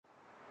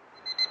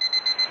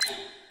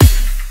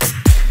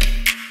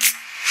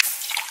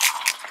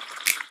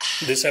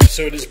This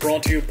episode is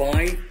brought to you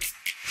by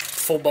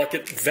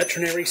FullBucket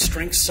Veterinary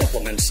Strength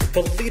Supplements,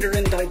 the leader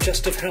in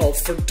digestive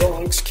health for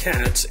dogs,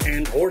 cats,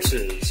 and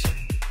horses.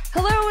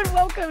 Hello and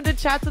welcome to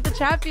Chats with the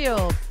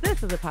Chatfield.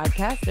 This is a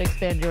podcast to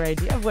expand your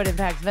idea of what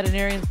impacts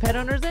veterinarians, pet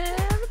owners,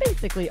 and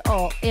basically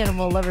all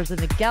animal lovers in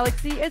the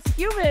galaxy as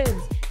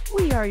humans.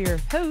 We are your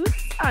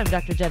hosts. I'm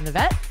Dr. Jen the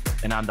Vet.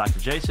 And I'm Dr.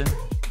 Jason.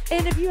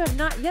 And if you have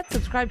not yet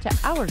subscribed to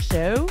our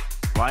show,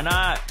 why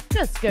not?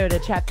 Just go to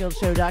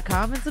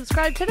chatfieldshow.com and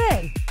subscribe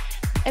today.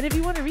 And if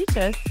you want to reach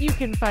us, you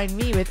can find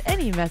me with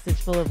any message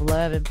full of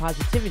love and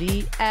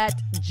positivity at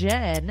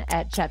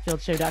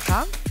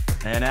jen@chatfieldshow.com.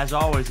 And as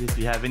always, if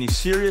you have any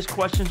serious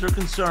questions or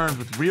concerns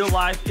with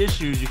real-life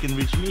issues, you can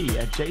reach me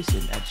at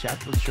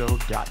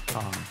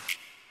jason@chatfieldshow.com.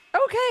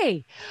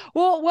 Okay.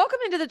 Well, welcome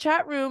into the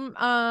chat room,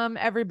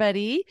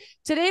 everybody.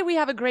 Today we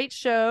have a great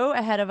show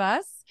ahead of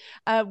us.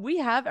 We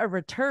have a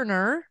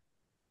returner.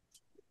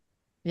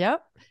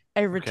 Yep.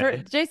 A return.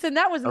 Okay. Jason,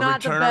 that was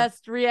not the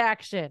best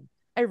reaction.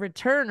 A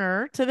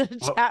returner to the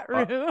chat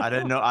room. I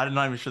didn't know. I'm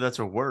not even sure that's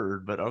a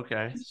word, but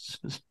okay.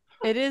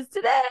 It is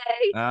today.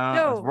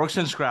 No. It works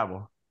in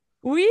Scrabble.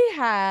 We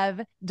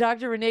have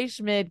Dr. Renee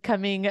Schmid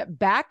coming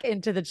back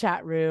into the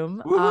chat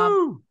room.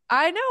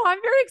 I know.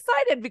 I'm very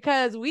excited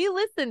because we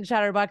listened,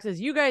 Chatterboxes.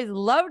 You guys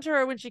loved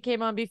her when she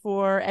came on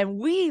before, and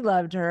we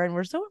loved her, and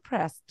we're so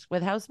impressed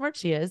with how smart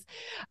she is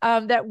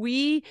that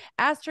we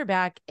asked her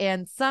back,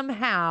 and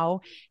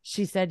somehow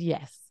she said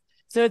yes.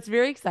 So it's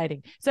very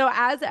exciting. So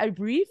as a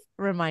brief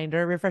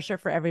reminder, refresher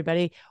for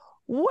everybody,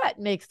 what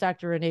makes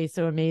Dr. Renee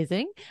so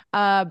amazing,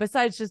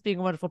 besides just being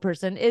a wonderful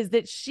person, is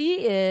that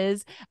she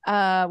is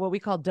what we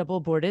call double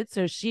boarded.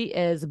 So she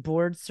is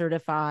board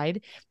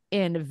certified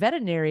in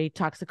veterinary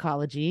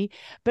toxicology,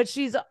 but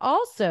she's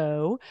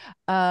also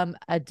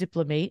a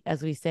diplomate,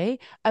 as we say,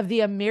 of the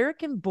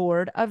American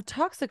Board of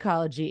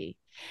Toxicology.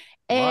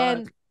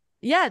 And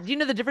yeah, do you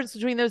know the difference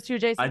between those two,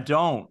 Jason? I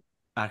don't,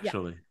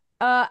 actually. Yeah.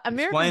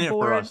 Explain it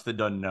for us that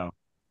doesn't know.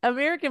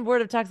 American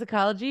Board of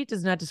Toxicology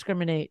does not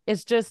discriminate.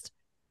 It's just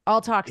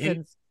all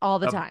toxins all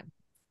the time.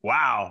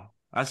 Wow.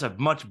 That's a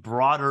much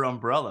broader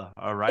umbrella.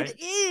 All right. It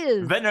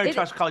is. Veterinary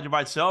toxicology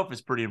by itself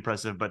is pretty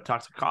impressive, but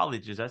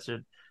toxicology, that's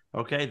it.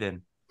 Okay,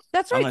 then.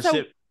 That's right.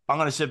 I'm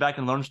going to sit back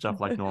and learn stuff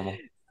like normal.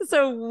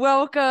 So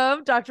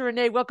welcome, Dr.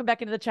 Renee. Welcome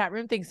back into the chat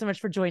room. Thanks so much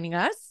for joining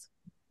us.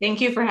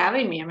 Thank you for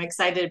having me. I'm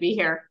excited to be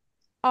here.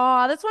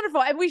 Oh, that's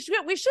wonderful. And we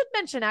should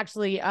mention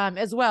actually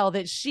as well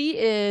that she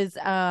is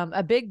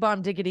a big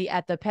bomb diggity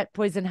at the Pet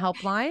Poison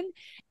Helpline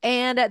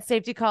and at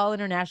Safety Call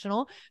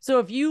International. So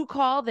if you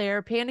call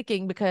there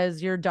panicking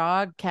because your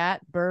dog,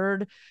 cat,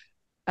 bird,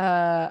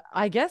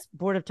 I guess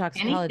Board of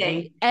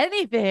Toxicology,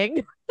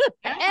 anything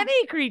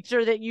any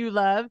creature that you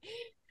love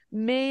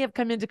may have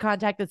come into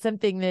contact with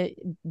something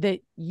that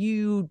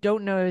you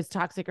don't know is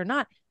toxic or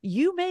not,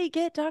 you may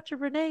get Dr.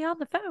 Renee on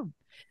the phone.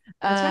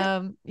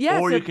 Yeah,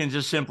 or you can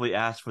just simply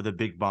ask for the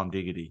big bomb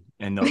diggity,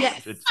 and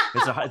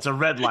it's a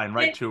red line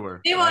right to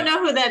her. They won't know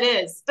who that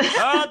is.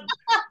 The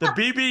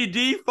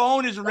BBD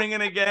phone is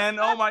ringing again.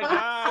 Oh my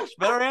gosh,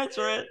 better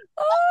answer it.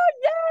 Oh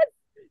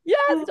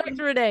yes,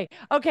 Dr. Renee.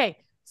 Okay,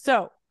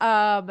 so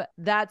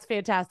that's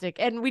fantastic,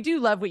 and we do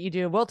love what you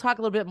do. We'll talk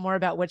a little bit more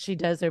about what she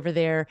does over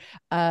there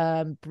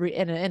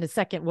in a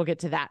second. We'll get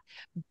to that,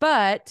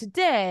 but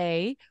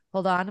today,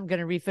 hold on, I'm going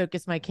to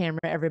refocus my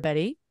camera,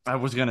 everybody. I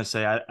was going to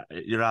say,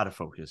 you're out of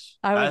focus.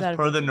 As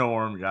per the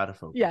norm, you're out of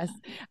focus. Yes.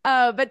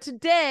 But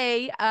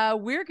today,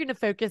 we're going to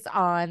focus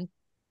on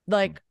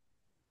like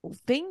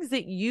things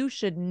that you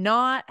should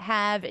not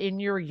have in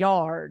your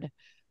yard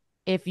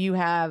if you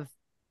have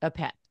a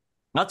pet.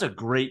 That's a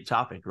great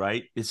topic,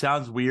 right? It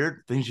sounds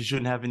weird, things you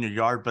shouldn't have in your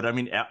yard, but I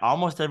mean,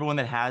 almost everyone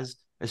that has,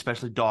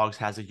 especially dogs,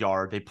 has a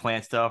yard. They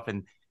plant stuff,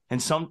 and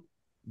some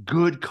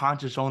good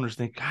conscious owners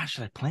think, gosh,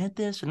 should I plant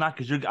this or not?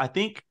 Because I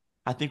think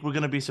we're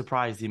going to be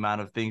surprised the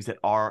amount of things that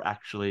are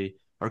actually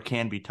or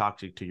can be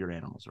toxic to your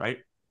animals, right?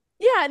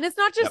 Yeah, and it's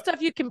not just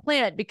stuff you can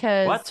plant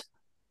because what?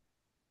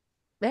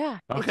 Yeah,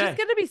 okay.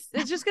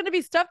 It's just gonna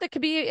be stuff that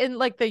could be in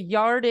like the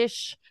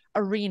yardish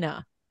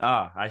arena.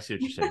 Ah, I see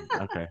what you're saying.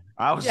 Okay,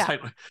 I was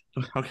like,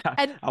 okay,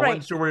 I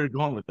wasn't sure where you're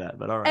going with that,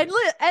 but all right.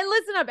 And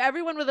listen up,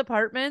 everyone with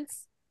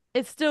apartments,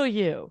 it's still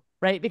you,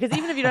 right? Because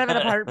even if you don't have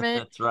an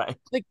apartment, that's right.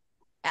 Like,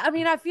 I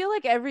mean, I feel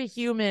like every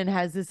human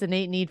has this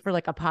innate need for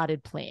like a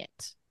potted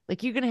plant.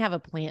 Like you're gonna have a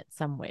plant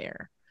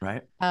somewhere,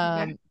 right?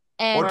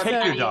 Or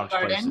take your dog's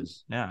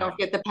places. Yeah. Don't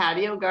forget the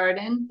patio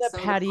garden. The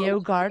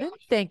patio garden.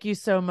 Thank you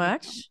so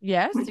much.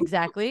 Yes,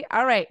 exactly.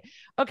 All right.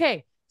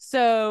 Okay.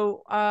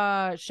 So,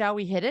 shall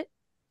we hit it?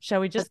 Shall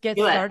we just get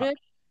started?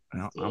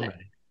 No, I'm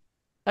ready.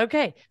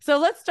 Okay. So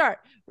let's start.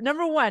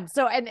 Number one.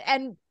 So,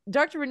 and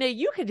Dr. Renee,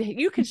 you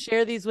could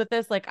share these with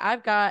us. Like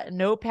I've got a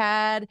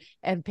notepad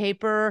and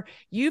paper.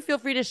 You feel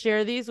free to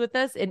share these with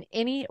us in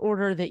any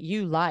order that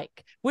you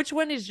like. Which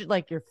one is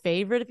like your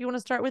favorite, if you want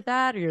to start with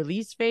that, or your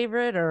least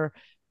favorite, or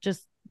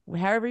just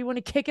however you want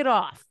to kick it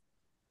off?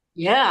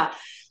 Yeah.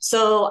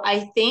 So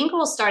I think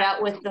we'll start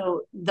out with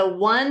the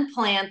one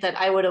plant that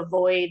I would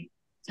avoid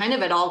kind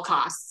of at all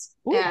costs.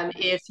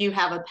 If you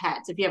have a pet,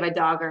 if you have a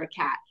dog or a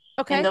cat.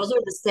 Okay. And those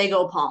are the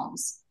sago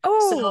palms.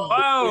 Oh, so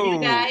for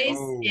you guys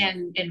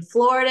in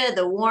Florida,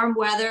 the warm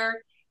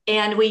weather,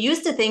 and we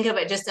used to think of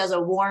it just as a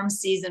warm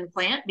season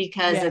plant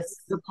because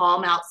it's the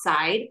palm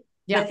outside.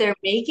 But they're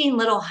making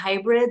little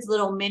hybrids,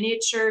 little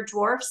miniature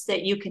dwarfs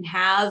that you can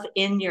have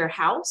in your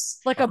house.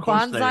 Like a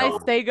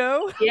bonsai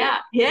sago. Yeah.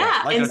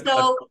 Like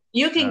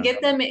you can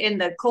get them in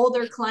the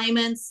colder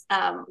climates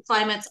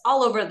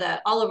all over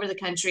the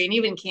country, and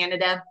even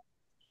Canada.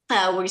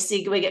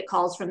 We get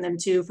calls from them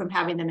too, from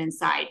having them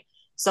inside.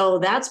 So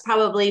that's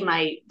probably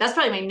my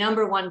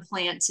number one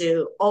plant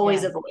to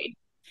always avoid.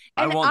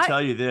 I won't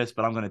tell you this,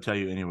 but I'm going to tell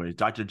you anyways.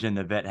 Dr. Jen,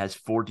 the vet, has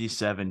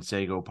 47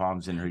 sago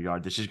palms in her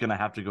yard that she's going to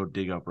have to go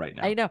dig up right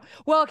now. I know.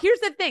 Well, here's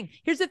the thing.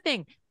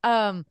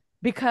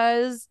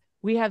 Because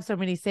we have so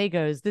many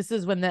sagos, this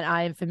is one that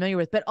I am familiar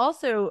with. But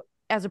also,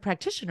 as a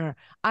practitioner,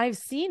 I've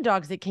seen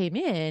dogs that came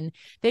in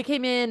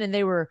and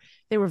they were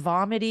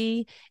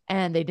vomity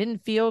and they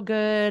didn't feel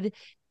good.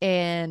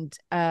 And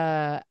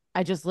I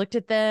just looked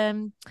at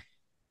them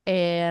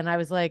and I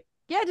was like,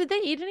 yeah, did they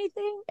eat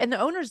anything? And the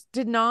owners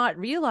did not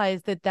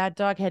realize that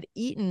dog had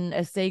eaten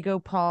a sago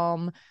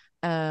palm,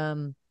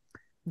 not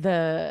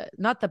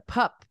the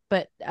pup,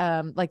 but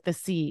like the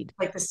seed.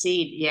 Like the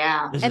seed,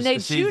 yeah. And they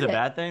chewed it. The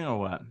bad thing or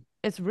what?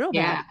 It's real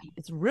bad.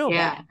 It's real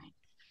bad.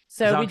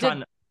 So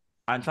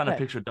I'm trying to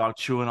picture a dog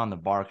chewing on the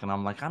bark, and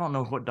I'm like, I don't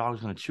know what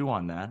dog's going to chew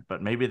on that,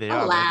 but maybe they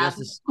are. Right.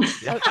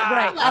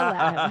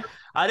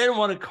 I didn't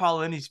want to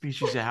call any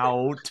species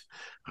out.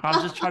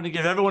 I'm just trying to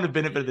give everyone a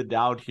benefit of the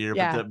doubt here.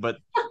 Yeah. But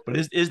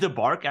is the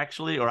bark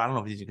actually, or I don't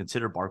know if these you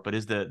consider bark, but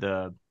is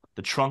the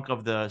trunk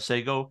of the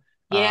sago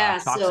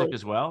toxic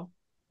as well?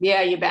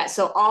 Yeah, you bet.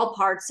 So all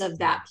parts of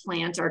that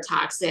plant are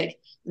toxic.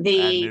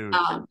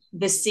 The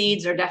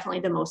seeds are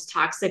definitely the most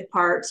toxic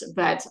part,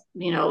 but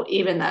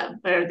even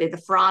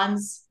the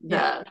fronds,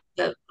 the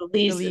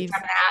leaves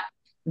from that,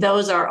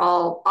 those are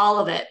all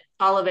of it.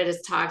 All of it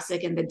is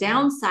toxic. And the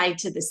downside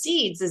to the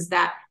seeds is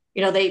that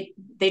they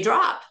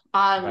drop.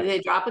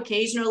 They drop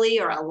occasionally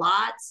or a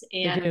lot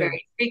and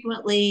very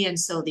frequently, and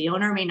so the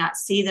owner may not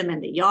see them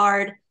in the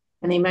yard,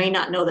 and they may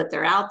not know that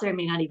they're out there,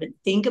 may not even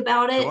think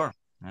about it. Sure.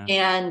 Yeah.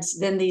 And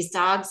then these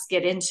dogs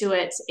get into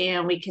it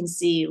and we can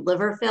see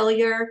liver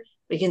failure.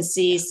 We can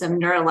see some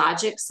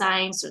neurologic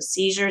signs, so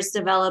seizures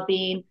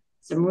developing,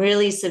 some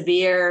really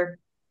severe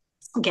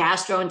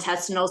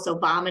gastrointestinal, so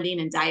vomiting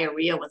and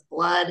diarrhea with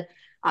blood.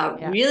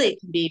 Really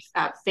can be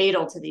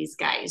fatal to these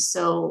guys.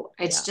 So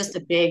it's just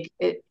a big,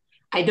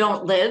 I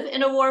don't live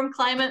in a warm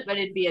climate, but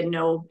it'd be a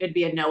no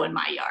in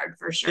my yard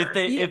for sure.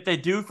 If they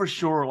do for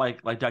sure,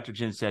 like Dr.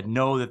 Jen said,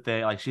 know that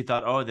they, like she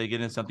thought, oh, they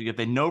get into something. If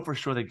they know for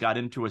sure they got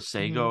into a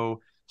sago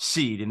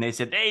seed and they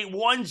said, hey,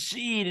 one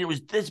seed, and it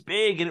was this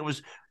big and it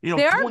was, they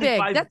are big.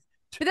 But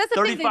that's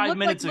the thing. They look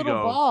like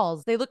little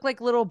balls. They look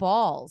like little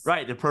balls.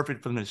 Right. They're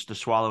perfect for them to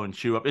swallow and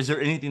chew up. Is there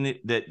anything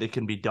that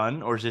can be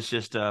done, or is this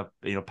just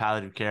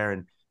palliative care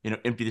and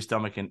empty the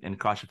stomach and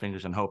cross your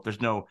fingers and hope? There's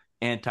no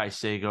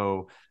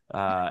anti-sago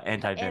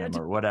anti-venom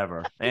or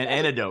whatever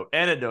antidote.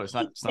 It's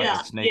not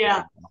a snake.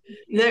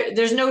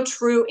 There's no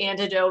true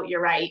antidote.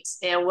 You're right.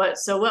 And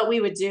what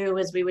we would do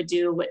is we would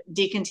do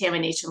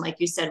decontamination, like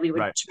you said. We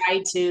would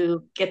try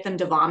to get them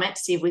to vomit,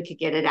 see if we could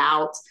get it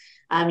out.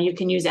 You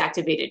can use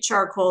activated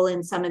charcoal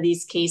in some of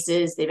these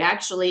cases. They've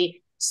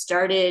actually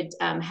started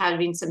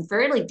having some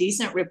fairly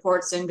decent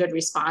reports and good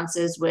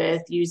responses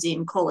with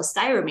using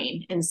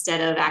cholestyramine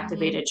instead of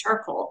activated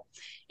charcoal.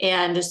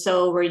 And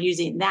so we're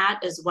using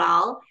that as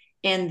well.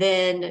 And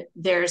then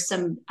there's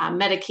some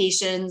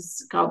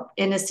medications called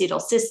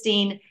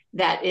N-acetylcysteine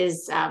that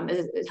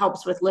it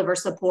helps with liver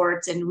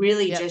support and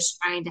really just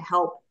trying to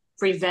help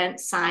prevent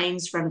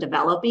signs from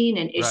developing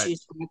and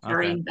issues from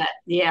occurring. Okay.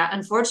 But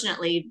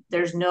unfortunately,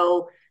 there's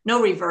no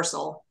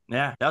reversal.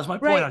 Yeah, that was my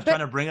point. I was trying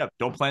to bring up.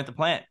 Don't plant the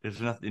plant. There's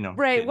nothing,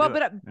 Right. Well,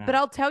 but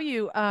I'll tell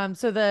you.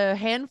 So the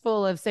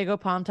handful of sago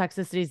palm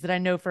toxicities that I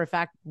know for a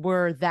fact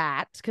were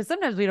that, because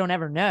sometimes we don't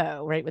ever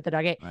know, right? With the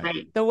dog ate.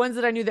 Right. The ones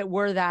that I knew that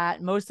were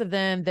that, most of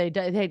them they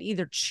had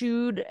either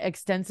chewed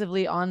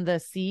extensively on the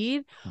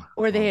seed,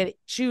 or they had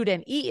chewed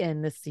and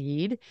eaten the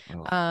seed.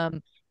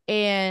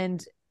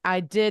 And I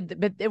did,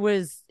 but it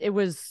was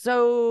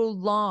so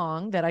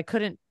long that I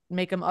couldn't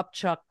make them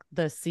upchuck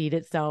the seed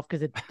itself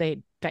because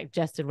they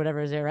digested whatever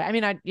is there. I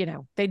mean,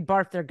 they'd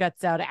barf their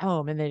guts out at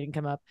home and they didn't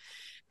come up.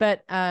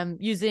 But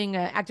using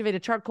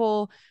activated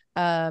charcoal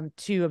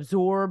to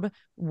absorb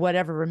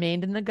whatever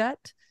remained in the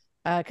gut,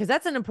 because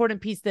that's an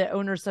important piece that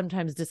owners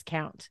sometimes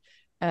discount,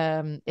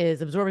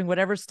 is absorbing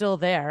whatever's still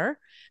there.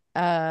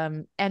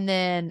 And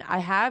then I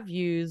have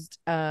used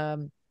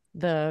the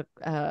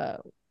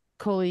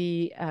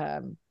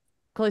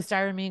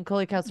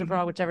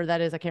cholecalciferol, whichever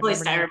that is. I can't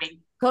remember.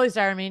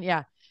 Cholestyramine,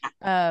 yeah.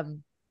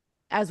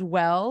 As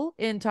well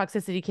in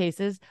toxicity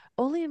cases,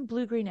 only in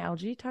blue-green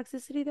algae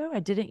toxicity though. I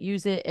didn't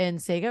use it in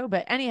sago,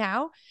 but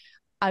anyhow,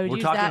 I would We're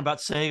use talking that.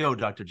 about Sago,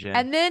 Dr. Jen.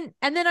 And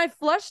then I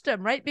flushed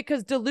them, right?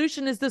 Because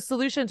dilution is the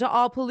solution to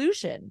all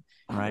pollution,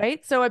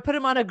 right? So I put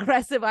them on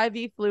aggressive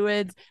IV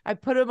fluids. I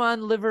put them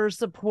on liver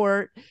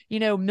support,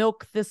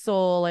 milk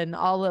thistle and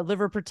all the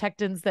liver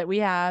protectants that we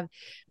have,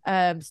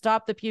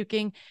 stop the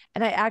puking.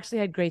 And I actually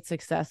had great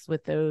success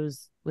with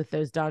those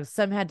dogs.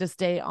 Some had to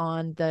stay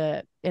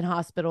in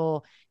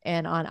hospital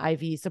and on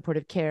IV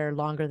supportive care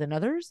longer than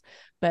others,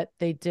 but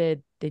they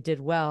did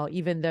well,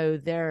 even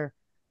though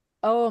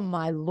oh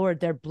my Lord,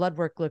 their blood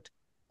work looked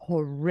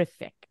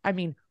horrific. I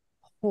mean,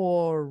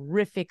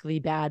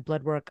 horrifically bad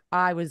blood work.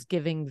 I was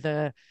giving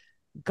the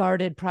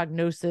guarded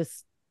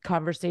prognosis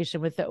conversation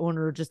with the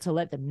owner just to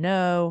let them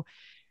know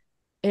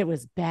it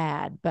was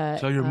bad. But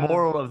so your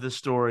moral of the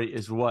story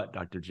is what,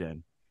 Dr.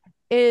 Jen?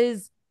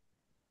 Is,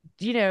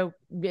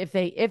 if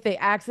they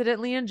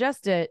accidentally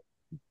ingest it,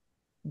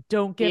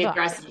 don't give up.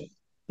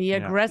 Be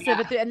aggressive.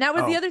 And that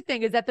was the other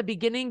thing, is at the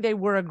beginning they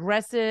were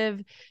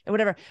aggressive and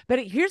whatever. But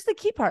here's the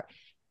key part.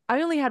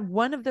 I only had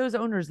one of those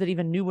owners that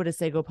even knew what a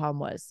sago palm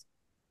was.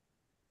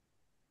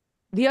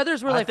 The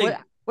others were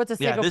what's a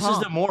sago palm? This is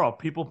the moral.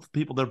 People,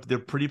 they're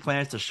pretty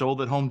plants to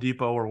sold at Home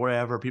Depot or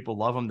wherever. People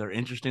love them. They're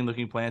interesting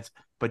looking plants,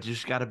 but you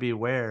just got to be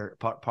aware.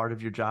 Part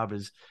of your job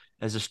is,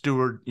 as a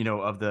steward,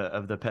 of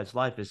the pet's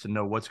life, is to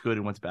know what's good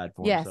and what's bad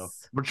for them. So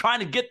we're trying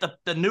to get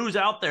the news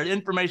out there, the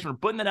information. We're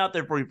putting it out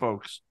there for you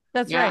folks.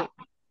 That's right.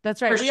 That's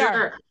right. For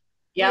sure.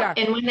 Yeah.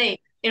 And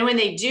when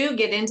they do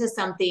get into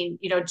something,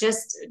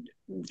 just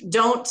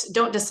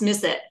don't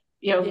dismiss it.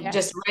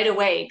 Just right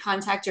away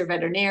contact your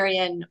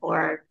veterinarian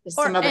or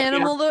some other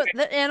animal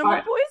poison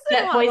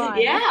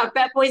hotline.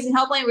 Pet Poison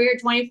Helpline. We're here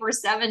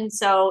 24/7.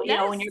 So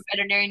when your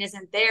veterinarian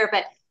isn't there,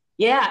 but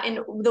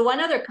and the one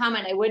other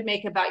comment I would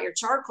make about your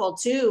charcoal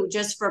too,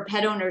 just for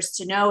pet owners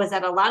to know, is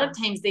that a lot of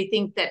times they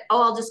think that,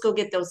 I'll just go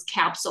get those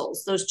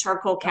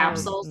charcoal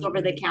capsules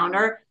over the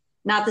counter.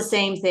 Not the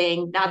same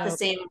thing, not the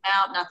same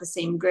amount, not the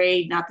same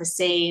grade, not the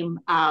same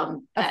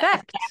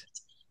effect.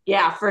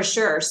 Yeah, for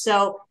sure.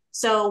 So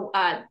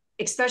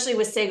especially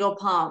with sago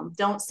palm,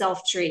 don't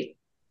self-treat.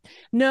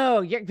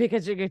 No,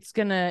 because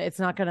it's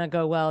not gonna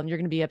go well, and you're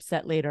gonna be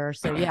upset later.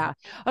 So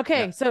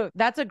okay. So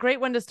that's a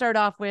great one to start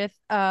off with.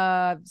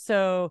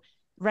 So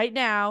right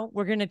now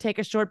we're gonna take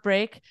a short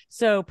break.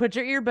 So put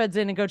your earbuds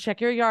in and go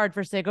check your yard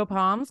for sago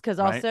palms, because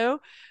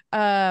also,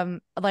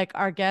 like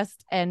our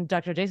guest and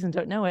Dr. Jason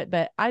don't know it,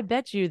 but I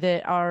bet you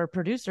that our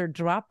producer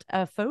dropped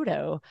a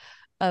photo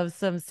of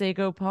some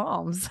sago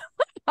palms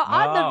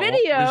on the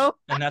video.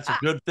 And that's a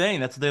good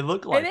thing. That's what they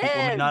look like. People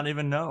may not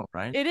even know,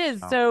 right? It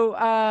is. So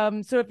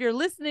if you're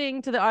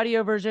listening to the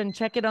audio version,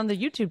 check it on the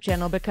YouTube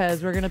channel,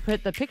 because we're going to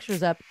put the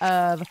pictures up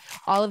of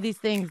all of these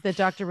things that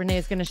Dr. Renee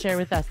is going to share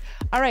with us.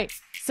 All right.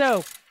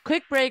 So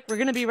quick break. We're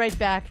going to be right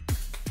back.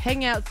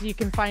 Hang out so you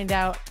can find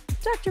out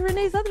Dr.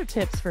 Renee's other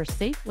tips for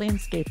safe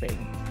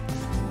landscaping.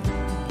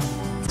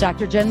 It's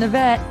Dr. Jen the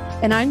Vet,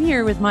 and I'm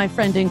here with my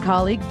friend and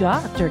colleague,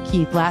 Dr.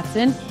 Keith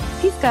Latson.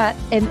 He's got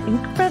an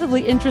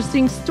incredibly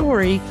interesting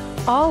story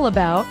all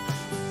about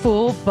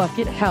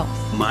FullBucket Health.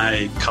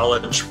 My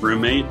college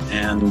roommate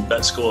and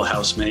vet school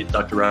housemate,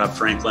 Dr. Rob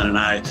Franklin, and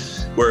I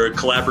were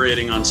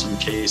collaborating on some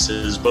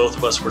cases. Both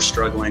of us were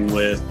struggling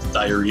with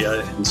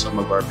diarrhea in some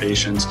of our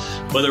patients,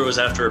 whether it was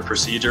after a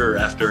procedure or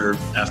after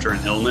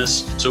an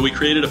illness. So we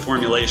created a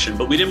formulation,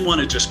 but we didn't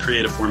want to just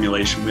create a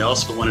formulation. We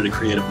also wanted to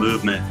create a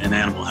movement in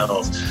animal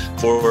health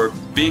for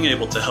being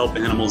able to help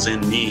animals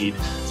in need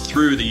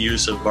through the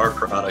use of our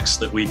products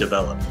that we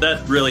develop.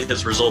 That really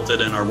has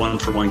resulted in our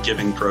one-for-one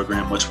giving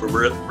program, which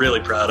we're really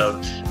proud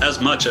of,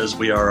 as much as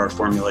we are our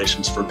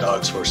formulations for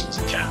dogs, horses,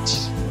 and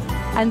cats.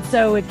 And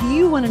so if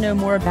you want to know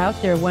more about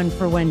their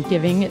one-for-one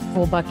giving at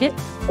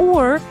FullBucket,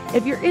 or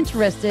if you're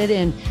interested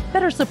in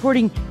better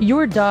supporting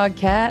your dog,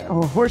 cat,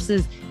 or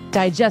horse's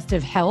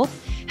digestive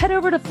health, head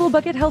over to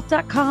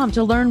FullBucketHealth.com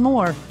to learn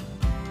more.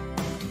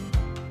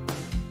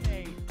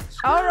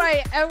 All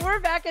right, and we're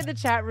back in the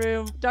chat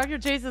room. Dr.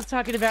 Jason's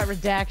talking about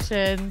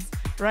redactions,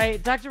 right?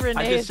 Dr.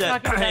 Renee is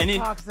talking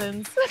about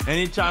toxins.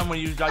 Anytime we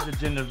use Dr.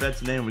 Jen the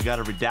Vet's name, we got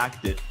to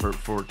redact it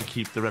to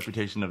keep the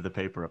reputation of the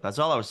paper up. That's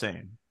all I was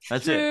saying.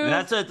 That's it. And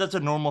that's a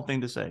normal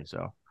thing to say.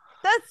 So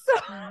that's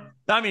so.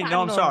 I mean,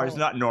 no, I'm sorry, it's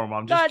not normal.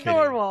 I'm just kidding.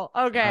 Not normal.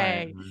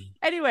 Okay.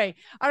 Anyway,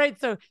 all right.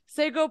 So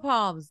sago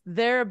palms,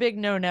 they're a big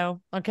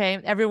no-no. Okay,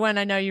 everyone,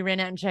 I know you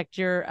ran out and checked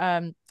your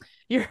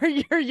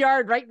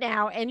yard right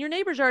now and your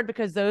neighbor's yard,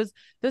 because those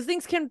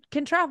things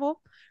can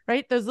travel,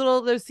 right?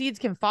 Those seeds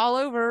can fall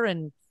over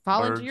and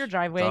fall into your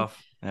driveway.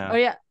 Tough. Yeah. Oh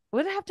yeah.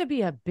 Would it have to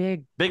be a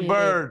big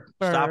bird?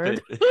 Stop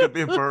it. It could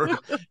be a bird.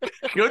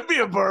 Could be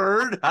a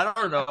bird. I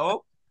don't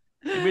know.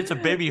 Maybe it's a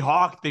baby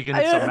hawk thinking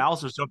it's a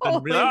mouse or something.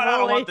 I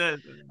don't want that.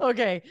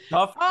 Okay.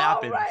 Stuff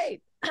happens. All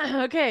right.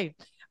 Okay.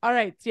 All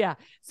right. Yeah.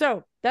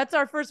 So that's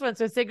our first one.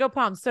 So sago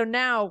palms. So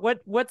now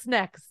what's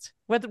next?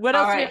 What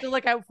else do we have to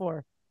look out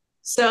for?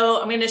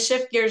 So I'm going to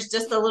shift gears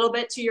just a little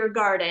bit to your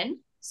garden.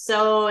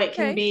 So it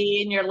can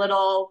be in your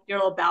little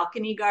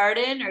balcony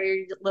garden or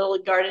your little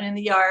garden in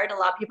the yard. A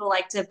lot of people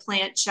like to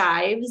plant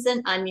chives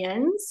and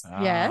onions.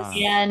 Yes.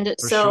 And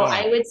so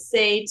I would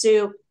say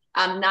to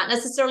not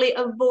necessarily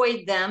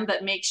avoid them,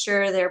 but make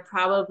sure they're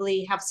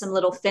probably have some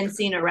little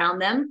fencing around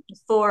them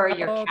for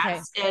your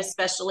cats,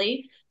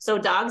 especially. So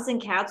dogs and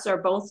cats are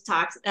both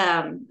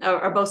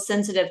are both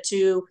sensitive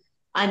to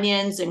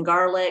onions and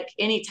garlic,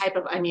 any type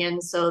of onion.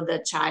 So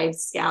the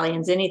chives,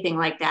 scallions, anything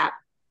like that.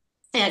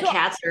 And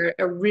cats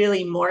are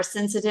really more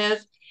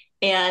sensitive.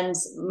 And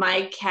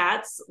my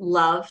cats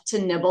love to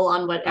nibble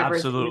on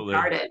whatever's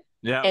garden.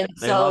 Yeah, and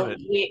they so love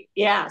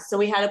it. So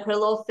we had to put a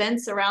little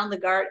fence around the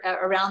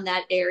around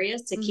that area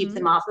to keep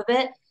them off of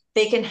it.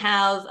 They can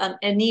have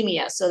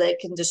anemia, so they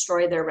can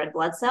destroy their red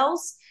blood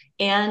cells.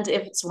 And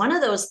if it's one of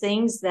those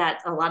things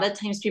that a lot of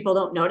times people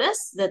don't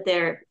notice that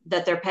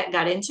their pet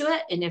got into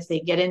it, and if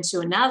they get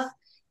into enough,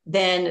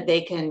 then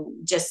they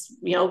can just,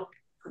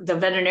 the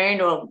veterinarian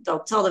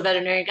they'll tell the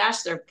veterinarian,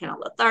 gosh, they're kind of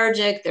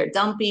lethargic, they're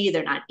dumpy,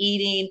 they're not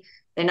eating,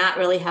 they're not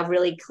really have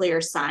really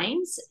clear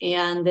signs.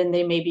 And then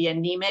they may be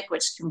anemic,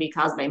 which can be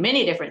caused by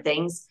many different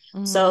things.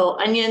 So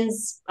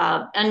onions,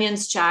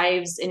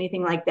 chives,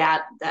 anything like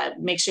that,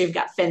 make sure you've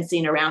got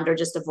fencing around or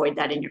just avoid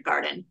that in your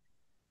garden.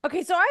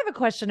 Okay. So I have a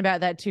question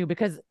about that too,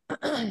 because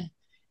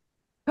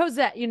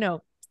Cosette,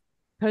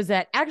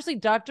 actually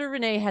Dr.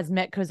 Renee has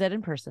met Cosette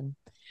in person.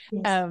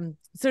 Yes.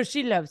 So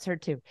she loves her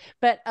too,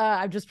 but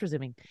I'm just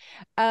presuming.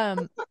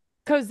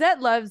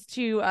 Cosette loves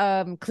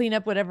to clean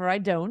up whatever I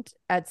don't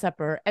at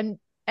supper,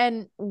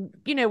 and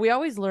we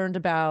always learned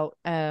about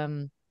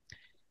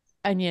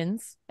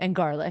onions and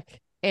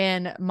garlic,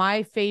 and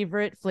my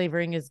favorite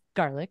flavoring is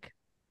garlic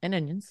and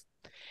onions.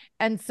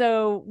 And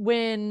so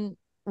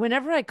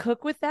whenever I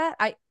cook with that,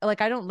 I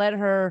don't let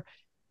her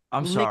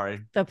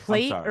lick the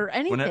plate or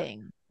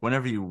anything.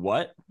 Whenever you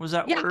what was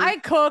that word? I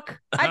cook.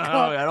 I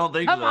don't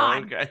think Come so.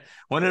 on. Okay.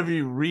 Whenever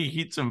you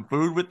reheat some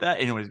food with that.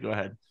 Anyways, go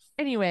ahead.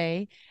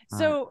 Anyway,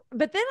 so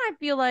but then I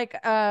feel like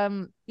it's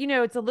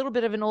a little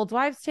bit of an old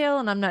wives' tale,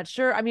 and I'm not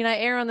sure. I mean, I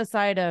err on the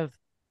side of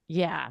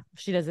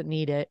she doesn't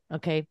need it.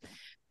 Okay.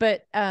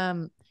 But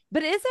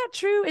is that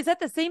true? Is that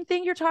the same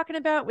thing you're talking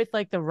about with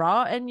like the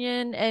raw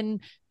onion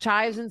and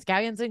chives and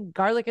scallions and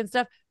garlic and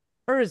stuff?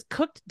 Or is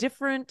cooked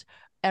different?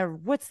 Or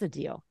what's the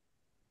deal?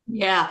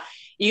 Yeah,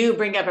 you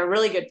bring up a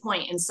really good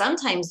point. And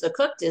sometimes the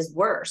cooked is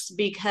worse,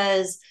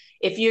 because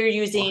if you're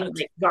using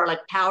like garlic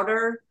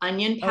powder,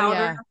 onion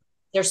powder,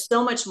 they're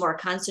so much more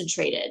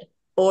concentrated.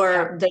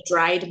 Or the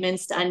dried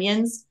minced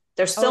onions,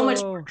 they're so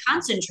much more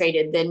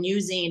concentrated than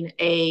using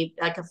a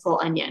full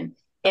onion.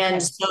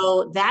 And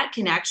so that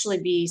can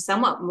actually be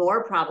somewhat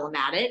more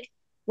problematic.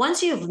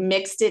 Once you've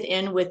mixed it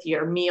in with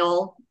your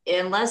meal,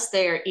 unless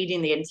they're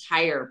eating the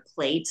entire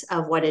plate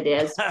of what it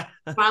is,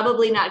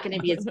 probably not going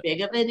to be as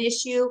big of an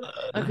issue.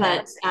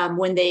 But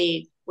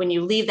when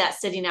you leave that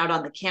sitting out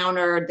on the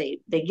counter,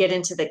 they get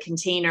into the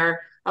container.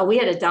 We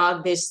had a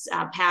dog this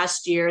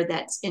past year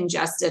that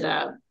ingested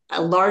a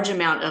large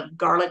amount of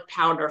garlic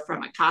powder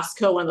from a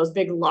Costco, one of those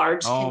big,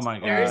 large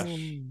containers,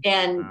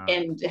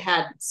 and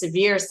had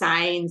severe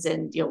signs,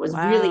 and was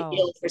really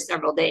ill for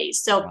several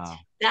days. So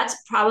that's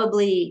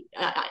probably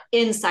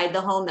inside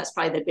the home. That's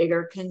probably the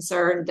bigger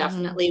concern.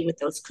 Definitely with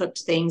those cooked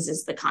things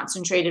is the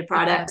concentrated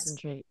products.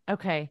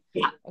 Okay.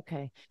 Yeah.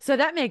 Okay. So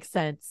that makes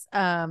sense.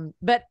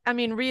 But I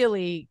mean,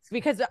 really,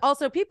 because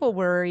also people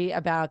worry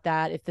about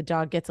that if the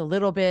dog gets a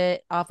little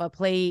bit off a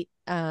plate.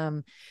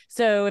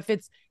 So if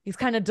he's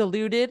kind of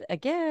diluted,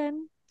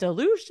 again,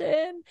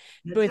 dilution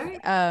with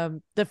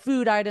the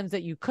food items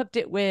that you cooked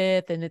it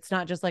with, and it's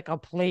not just like a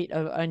plate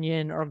of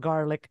onion or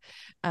garlic,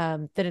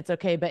 then it's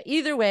okay. But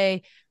either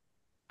way,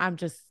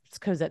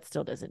 Cosette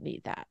still doesn't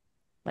need that.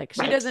 Like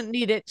she doesn't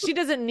need it. She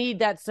doesn't need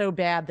that so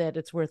bad that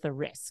it's worth a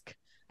risk,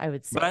 I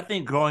would say. But I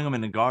think growing them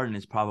in the garden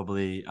is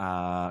probably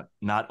not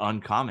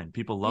uncommon.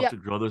 People love to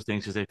grow those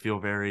things because they feel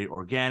very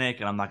organic,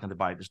 and I'm not going to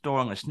buy it at the store.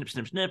 I'm going to snip,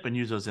 snip, snip, and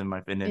use those in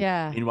my. And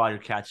then meanwhile, your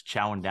cat's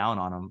chowing down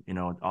on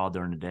them, all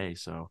during the day.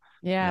 So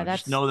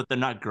just know that they're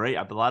not great.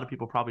 A lot of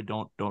people probably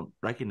don't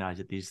recognize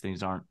that these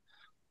things aren't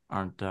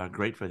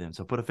great for them.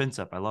 So put a fence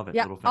up. I love it.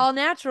 Yeah, all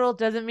natural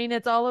doesn't mean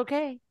it's all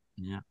okay.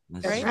 Yeah,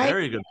 that's a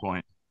very good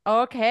point.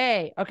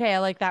 Okay, I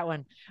like that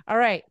one. All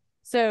right,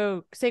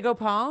 so sago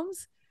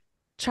palms,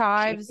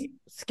 chives,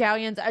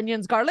 scallions,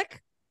 onions,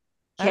 garlic.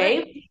 Okay.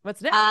 Right.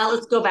 What's next?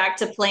 Let's go back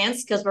to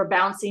plants because we're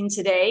bouncing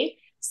today.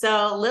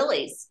 So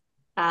lilies.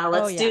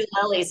 Let's do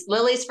lilies.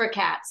 Lilies for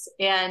cats.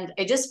 And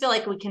I just feel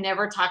like we can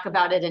never talk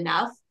about it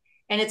enough.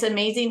 And it's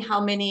amazing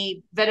how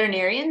many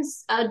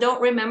veterinarians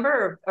don't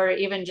remember, or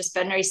even just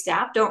veterinary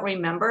staff don't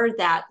remember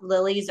that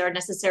lilies are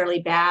necessarily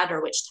bad,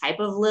 or which type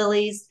of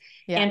lilies.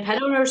 And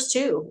pet owners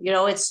too.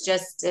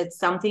 It's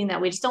something that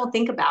we just don't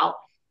think about.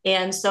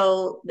 And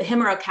so the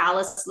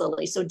hemerocallis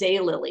lily, so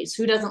daylilies.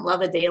 Who doesn't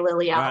love a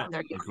daylily out in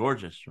their yard?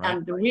 Gorgeous, right?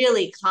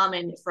 Really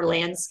common for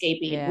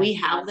landscaping. Yeah. We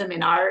have them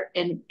in our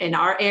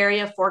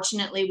area.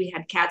 Fortunately, we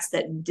had cats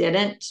that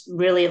didn't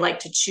really like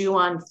to chew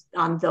on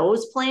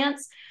those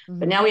plants.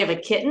 But now we have a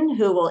kitten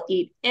who will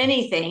eat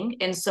anything,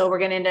 and so we're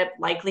going to end up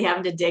likely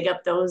having to dig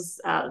up those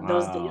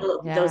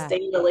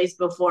daylilies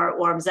before it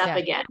warms up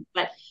again.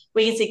 But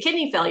we can see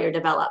kidney failure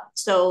develop.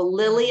 So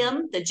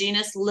Lilium, the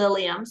genus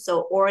Lilium,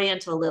 so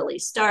oriental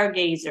lilies,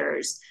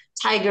 stargazers,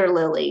 tiger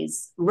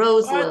lilies,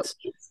 rose lilies.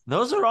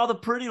 Those are all the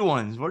pretty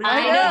ones. What are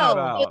you I know. talking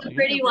about? Those are the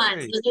pretty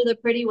ones. Those are the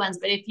pretty ones.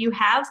 But if you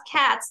have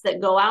cats that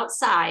go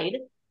outside,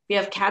 you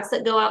have cats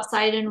that go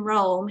outside and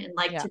roam and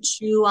like to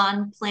chew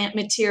on plant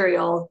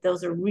material,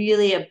 those are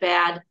really a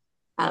bad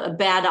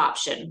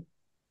option.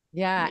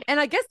 Yeah. And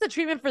I guess the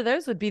treatment for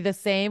those would be the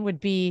same, would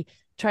be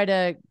try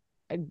to,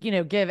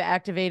 give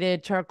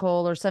activated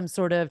charcoal or some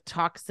sort of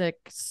toxic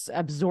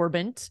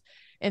absorbent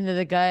into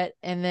the gut,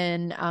 and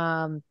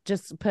then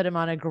just put them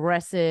on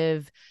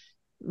aggressive,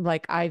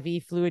 like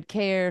IV fluid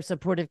care,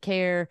 supportive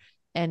care,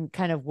 and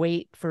kind of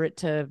wait for it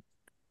to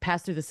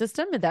pass through the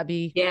system. Would that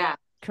be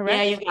correct?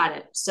 Yeah, you got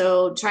it.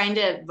 So trying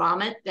to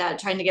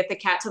get the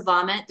cat to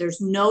vomit. There's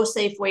no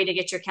safe way to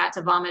get your cat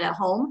to vomit at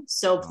home.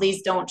 So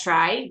please don't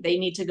try. They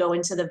need to go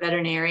into the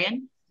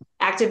veterinarian.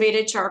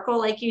 Activated charcoal,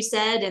 like you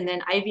said, and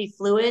then IV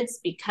fluids,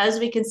 because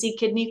we can see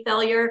kidney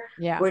failure.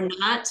 We're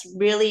not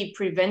really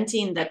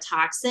preventing the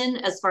toxin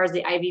as far as the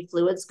IV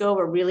fluids go.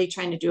 We're really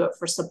trying to do it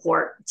for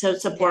support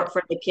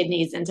for the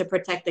kidneys and to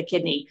protect the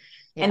kidney.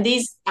 And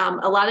these,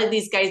 a lot of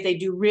these guys, they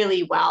do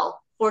really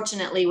well.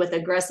 Fortunately, with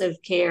aggressive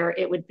care,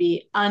 it would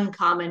be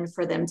uncommon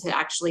for them to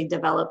actually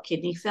develop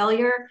kidney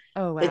failure.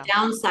 Oh, wow. The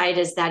downside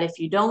is that if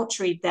you don't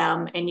treat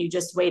them and you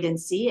just wait and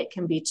see, it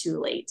can be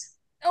too late.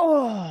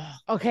 Oh,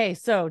 okay.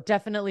 So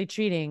definitely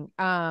treating.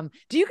 Do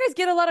you guys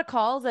get a lot of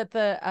calls at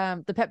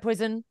the Pet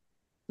Poison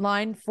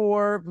line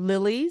for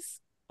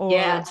lilies? Or...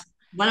 Yeah, it's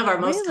one of our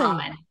most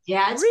common.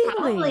 Yeah, it's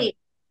probably,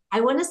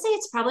 I want to say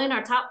it's probably in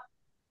our top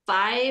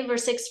 5 or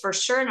 6 for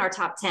sure, in our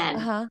top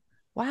 10.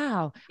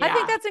 Wow. Yeah. I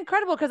think that's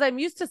incredible, because I'm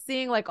used to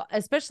seeing, like,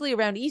 especially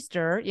around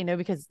Easter,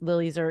 because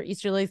lilies are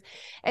Easter lilies.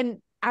 And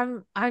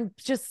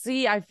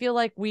I feel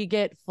like we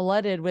get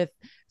flooded with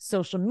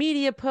social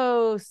media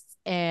posts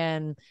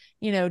and,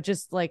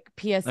 just like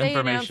PSA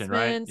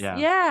announcements.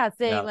 Right?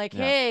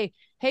 Saying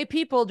hey,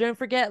 people, don't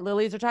forget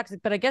lilies are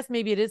toxic. But I guess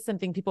maybe it is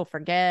something people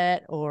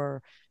forget,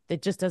 or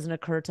it just doesn't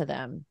occur to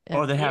them.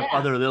 Or they have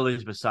other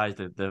lilies besides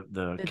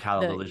the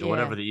calla lilies or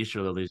whatever the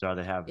Easter lilies are.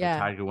 They have the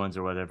tiger ones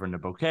or whatever in the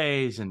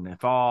bouquets, and they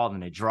fall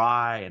and they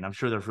dry. And I'm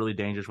sure they're really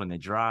dangerous when they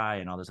dry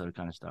and all this other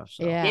kind of stuff.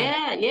 So.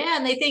 Yeah.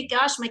 And they think,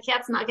 gosh, my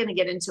cat's not going to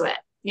get into it.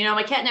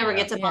 My cat never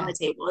gets up on the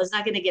table. It's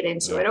not going to get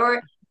into it.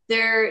 Or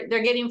they're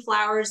getting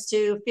flowers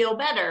to feel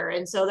better,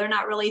 and so they're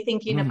not really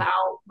thinking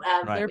about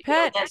their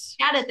pet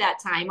at that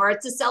time, or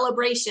it's a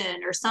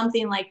celebration or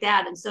something like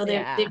that. And so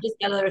they've just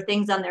got other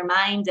things on their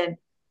mind,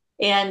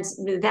 and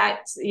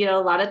that,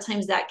 a lot of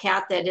times that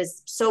cat that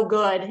is so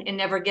good and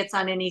never gets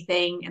on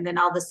anything, and then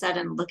all of a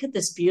sudden, look at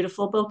this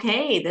beautiful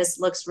bouquet. This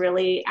looks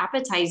really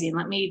appetizing.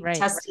 Let me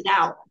test it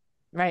out.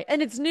 Right.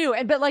 And it's new.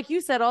 But like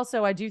you said,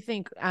 also, I do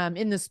think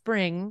in the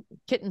spring,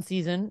 kitten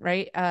season,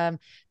 right?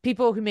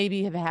 People who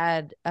maybe have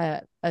had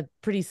a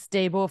pretty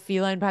stable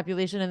feline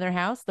population in their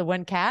house, the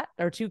 1 cat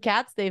or 2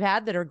 cats they've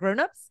had that are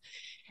grownups,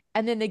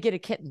 and then they get a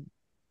kitten,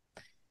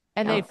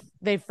 and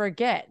they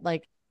forget,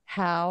 like,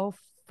 how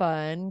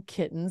fun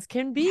kittens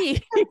can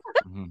be.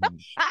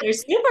 They're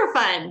super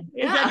fun.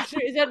 Yeah.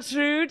 Is that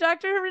true,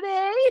 Dr.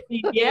 Renee?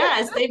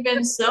 Yes, they've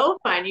been so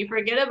fun. You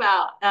forget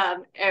about,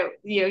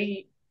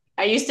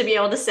 I used to be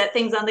able to set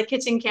things on the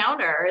kitchen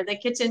counter or the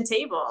kitchen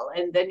table,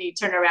 and then you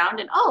turn around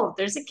and,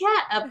 there's a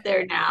cat up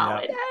there now.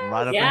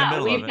 Right up in the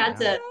middle we've had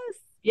to.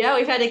 Yeah,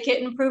 we've had to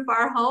kitten-proof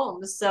our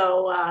homes.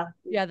 So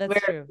that's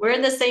true. We're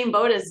in the same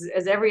boat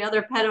as every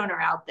other pet owner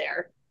out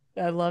there.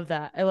 I love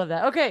that.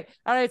 Okay.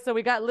 All right. So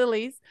we got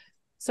lilies.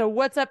 So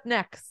what's up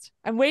next?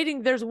 I'm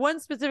waiting. There's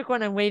one specific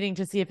one I'm waiting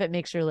to see if it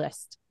makes your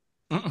list.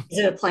 Is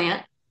it a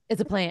plant?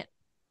 It's a plant.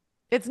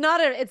 It's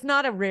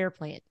not a rare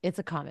plant. It's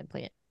a common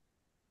plant.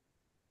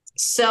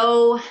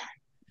 So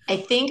I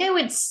think I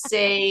would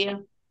say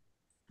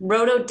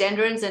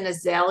rhododendrons and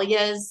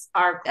azaleas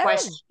are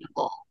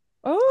questionable.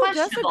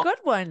 That's a good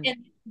one. And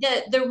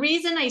the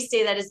reason I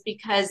say that is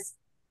because,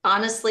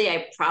 honestly,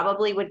 I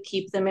probably would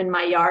keep them in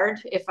my yard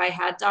if I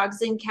had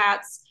dogs and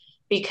cats,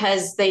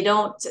 because they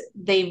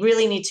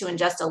really need to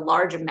ingest a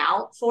large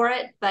amount for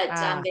it, but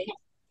they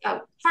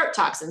have heart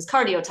toxins,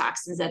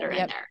 cardiotoxins that are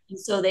in there. And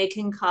so they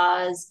can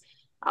cause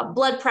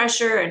blood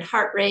pressure and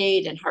heart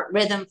rate and heart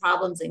rhythm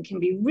problems, and can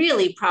be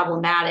really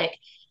problematic.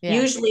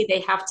 Usually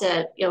they have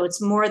to,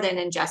 it's more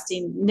than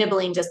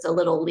nibbling just a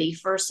little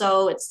leaf or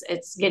so.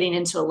 It's getting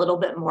into a little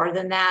bit more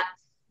than that.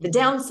 The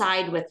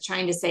downside with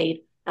trying to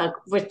say,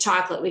 with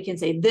chocolate, we can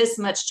say this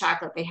much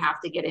chocolate they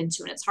have to get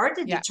into. And it's hard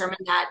to determine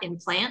that in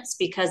plants,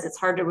 because it's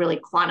hard to really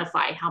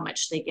quantify how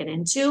much they get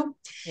into.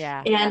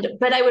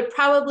 But I would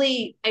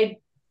probably, I'd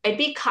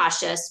be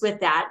cautious with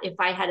that if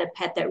I had a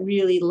pet that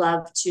really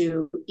loved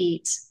to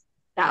eat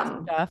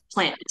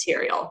plant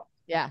material.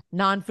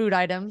 Non-food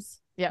items.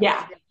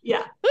 Yeah.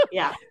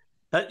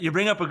 You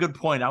bring up a good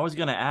point. I was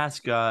going to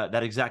ask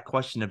that exact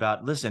question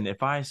about, listen,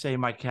 if I say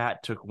my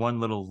cat took one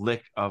little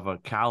lick of a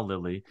cow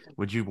lily,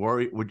 would you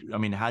worry? I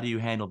mean, how do you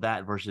handle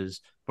that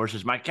versus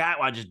my cat?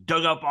 Well, I just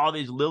dug up all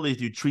these lilies.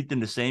 Do you treat them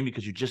the same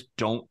because you just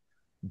don't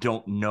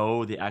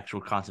know the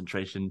actual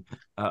concentration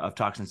of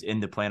toxins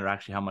in the plant or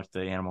actually how much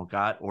the animal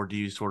got? Or do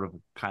you sort of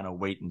kind of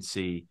wait and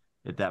see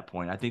at that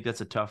point? I think that's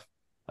a tough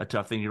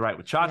thing. You're right.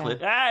 With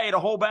chocolate, I ate a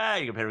whole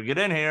bag. If we get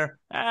in here,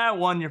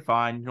 one, you're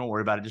fine. Don't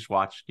worry about it. Just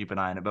watch, keep an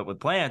eye on it. But with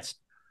plants,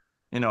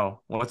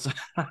 what's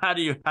how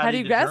do you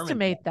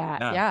estimate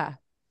that?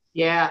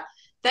 Yeah.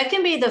 That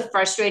can be the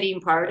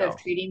frustrating part of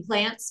treating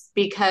plants,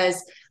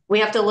 because we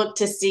have to look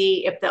to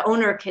see if the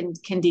owner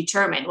can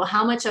determine, well,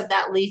 how much of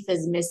that leaf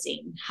is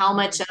missing? How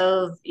much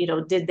of,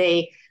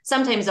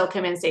 sometimes they'll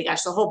come in and say,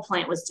 gosh, the whole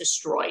plant was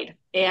destroyed.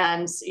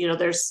 And,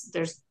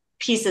 there's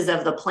pieces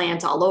of the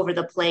plant all over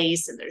the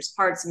place and there's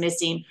parts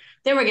missing.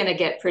 Then we're going to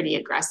get pretty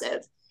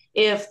aggressive.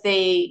 If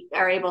they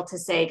are able to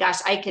say, gosh,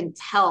 I can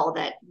tell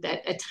that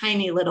a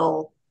tiny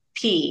little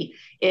pea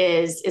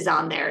is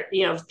on there,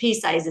 pea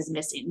size is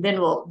missing,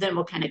 then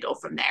we'll kind of go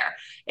from there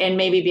and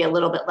maybe be a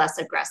little bit less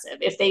aggressive.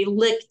 If they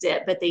licked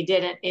it, but they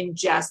didn't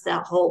ingest the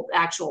whole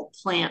actual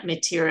plant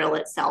material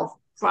itself,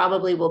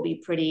 probably will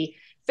be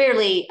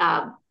fairly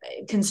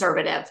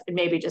conservative and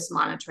maybe just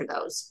monitor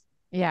those.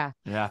 Yeah.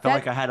 I felt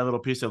like I had a little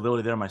piece of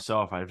lily there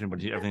myself.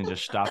 Everything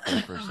just stopped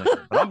there for a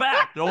second. But I'm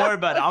back. Don't worry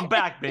about it. I'm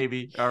back,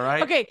 baby. All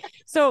right. Okay.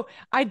 So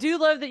I do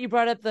love that you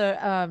brought up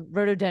the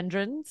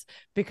rhododendrons,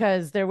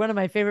 because they're one of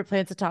my favorite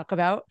plants to talk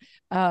about.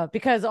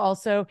 Because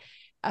also,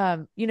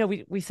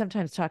 we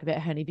sometimes talk about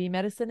honeybee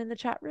medicine in the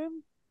chat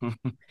room.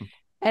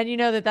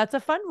 And that's a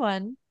fun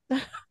one.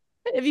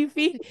 If you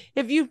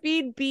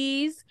feed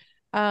bees,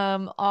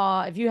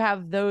 if you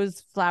have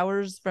those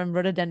flowers from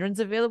rhododendrons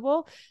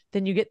available,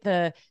 then you get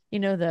the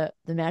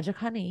magic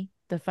honey,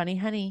 the funny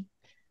honey,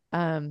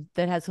 that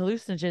has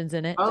hallucinogens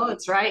in it. Oh,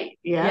 that's right.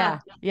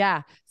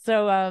 Yeah.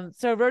 So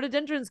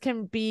rhododendrons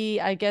can be,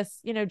 I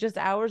guess, just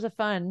hours of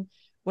fun,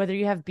 whether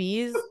you have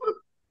bees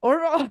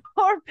or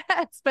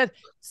pets, but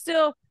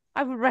still,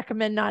 I would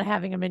recommend not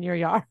having them in your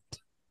yard.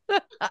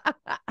 I'm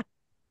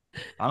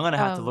going to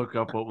have to look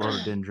up what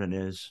rhododendron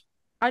is.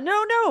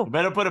 No. You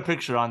better put a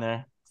picture on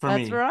there.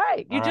 That's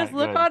right. You just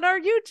look on our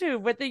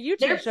YouTube with the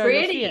YouTube show.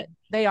 They're pretty.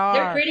 They are.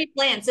 They're pretty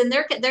plants, and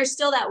they're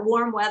still that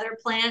warm weather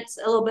plants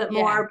a little bit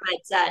more.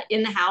 But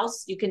in the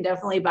house, you can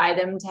definitely buy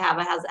them to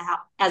have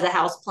as a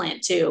house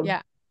plant too.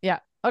 Yeah.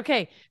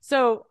 Okay.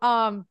 So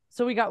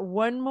we got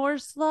one more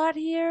slot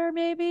here,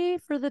 maybe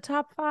for the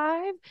top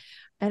 5,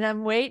 and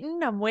I'm waiting.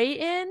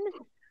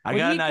 I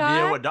got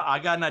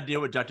an idea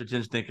what Dr.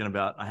 Jen's thinking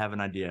about. I have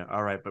an idea.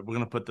 All right, but we're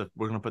gonna put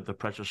the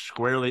pressure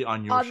squarely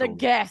on your shoulders. The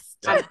guest.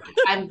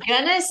 I'm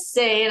gonna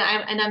say,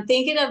 and I'm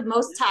thinking of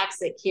most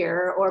toxic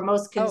here or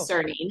most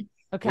concerning.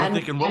 Okay. I'm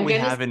thinking what we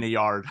have in the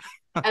yard.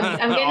 I'm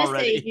gonna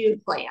say yew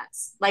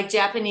plants, like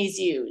Japanese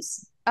yews.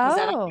 Is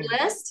that on your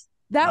list?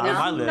 That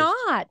was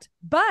not,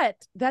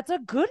 but that's a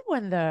good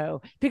one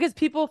though, because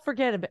people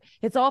forget about it.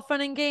 It's all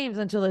fun and games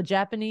until a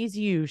Japanese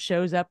yew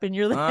shows up in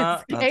your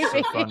landscape. That's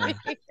so funny.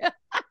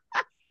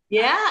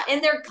 Yeah,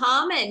 and they're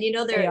common.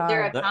 They're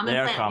a common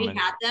plant.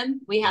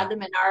 Common. We had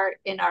them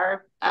in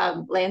our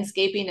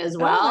landscaping as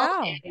well.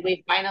 Wow. And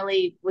we kind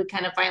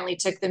of finally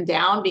took them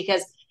down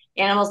because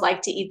animals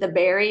like to eat the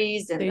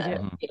berries and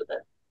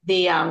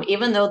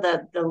even though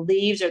the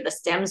leaves or the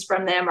stems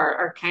from them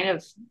are kind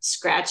of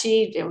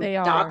scratchy,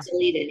 dogs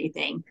will eat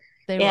anything.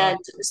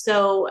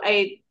 So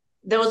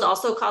those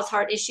also cause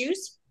heart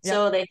issues. Yep.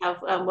 So they have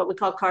what we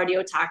call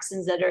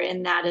cardiotoxins that are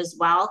in that as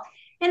well.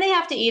 And they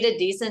have to eat a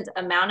decent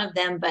amount of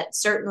them, but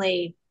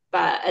certainly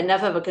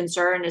enough of a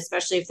concern,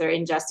 especially if they're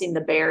ingesting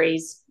the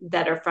berries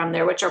that are from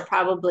there, which are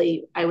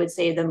probably, I would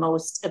say, the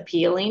most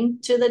appealing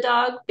to the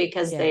dog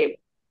because they're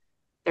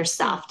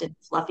soft and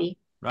fluffy.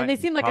 Right. And they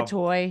seem like a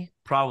toy.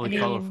 Probably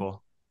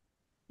colorful.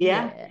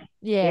 Yeah.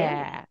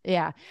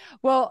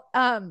 Well,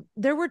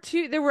 there were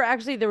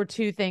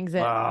two things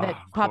that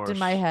popped in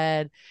my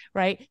head,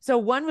 right? So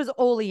one was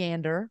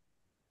oleander.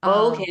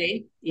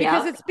 Okay.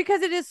 Yeah.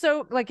 Because it is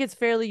so, like, it's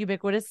fairly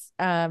ubiquitous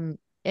in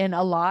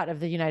a lot of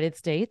the United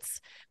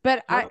States,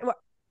 but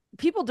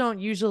people don't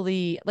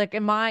usually, like,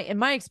 in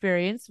my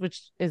experience,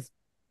 which is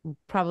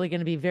probably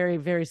going to be very,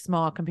 very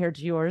small compared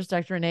to yours,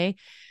 Dr. Renee.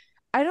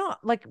 I don't,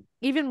 like,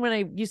 even when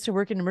I used to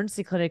work in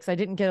emergency clinics, I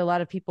didn't get a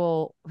lot of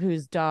people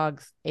whose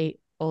dogs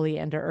ate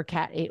oleander or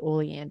cat ate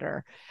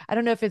oleander. I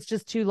don't know if it's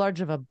just too large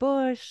of a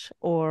bush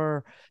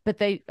but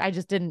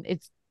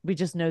we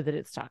just know that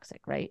it's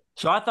toxic, right?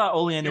 So I thought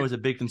oleander was a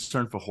big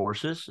concern for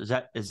horses.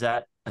 Is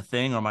that a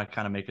thing, or am I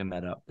kind of making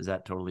that up? Is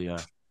that totally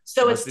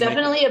So it's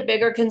definitely a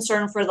bigger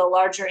concern for the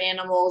larger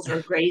animals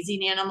or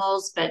grazing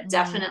animals, but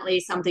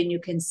definitely something you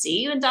can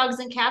see in dogs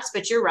and cats.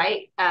 But you're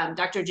right,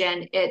 Dr.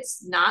 Jen,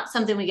 it's not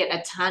something we get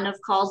a ton of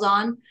calls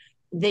on.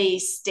 The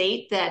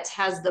state that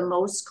has the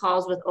most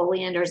calls with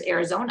oleander is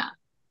Arizona.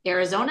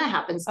 Arizona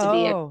happens to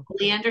be a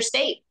oleander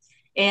state.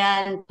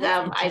 And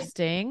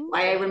interesting.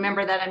 I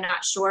remember that, I'm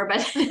not sure,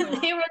 but they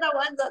were the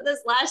ones that this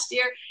last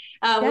year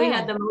we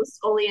had the most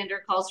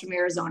oleander calls from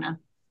Arizona.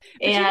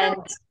 But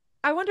and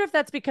I wonder if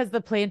that's because the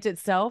plant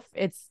itself,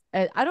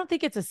 I don't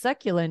think it's a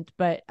succulent,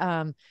 but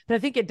I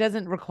think it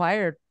doesn't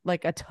require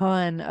like a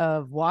ton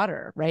of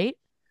water, right?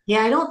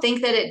 Yeah, I don't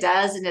think that it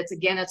does. And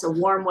it's a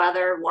warm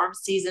weather, warm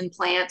season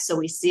plant. So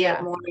we see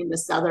it more in the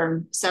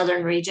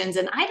southern regions.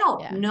 And I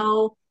don't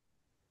know.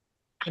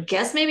 I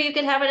guess maybe you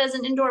could have it as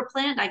an indoor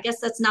plant. I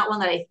guess that's not one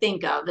that I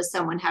think of as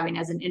someone having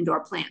as an indoor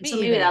plant. So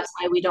maybe that's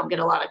why we don't get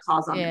a lot of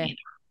calls on them either.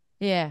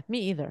 Yeah,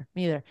 me either.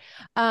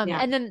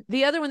 And then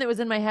the other one that was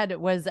in my head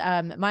was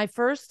my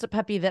first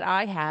puppy that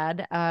I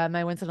had,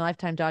 my once in a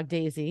lifetime dog,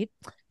 Daisy,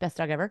 best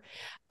dog ever.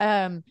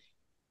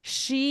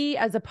 She,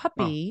 as a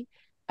puppy,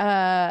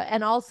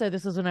 and also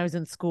this was when I was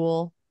in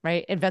school,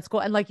 right? In vet school.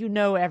 And like,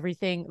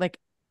 everything, like,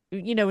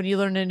 when you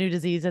learn a new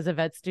disease as a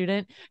vet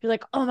student, you're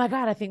like, oh my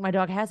God, I think my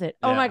dog has it.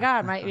 Oh my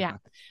God.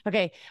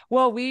 Okay.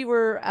 Well, we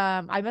were,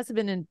 I must've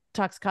been in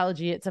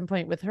toxicology at some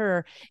point with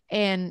her,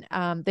 and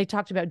they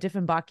talked about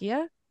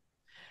Dieffenbachia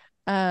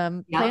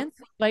plants,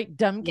 like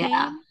dumb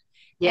cane.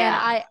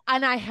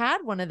 And I had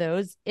one of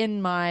those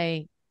in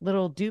my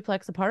little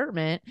duplex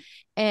apartment,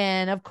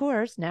 and of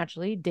course,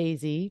 naturally,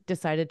 Daisy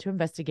decided to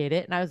investigate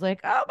it, and I was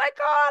like, oh my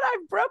God,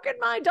 I've broken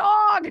my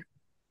dog.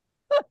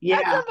 As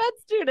a vet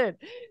student.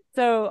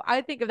 So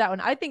I think of that one.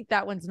 I think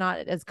that one's not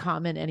as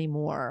common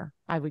anymore,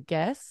 I would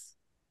guess.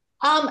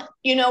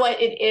 You know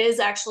what? It is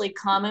actually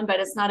common, but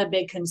it's not a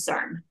big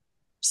concern.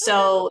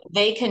 So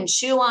they can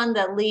chew on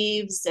the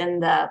leaves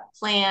and the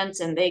plant,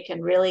 and they can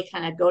really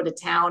kind of go to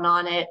town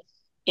on it.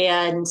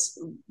 And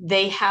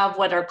they have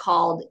what are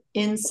called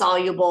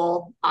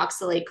insoluble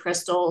oxalate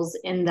crystals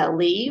in the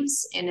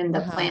leaves and in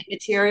the plant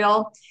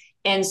material.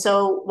 And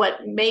so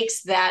what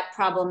makes that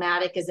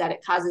problematic is that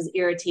it causes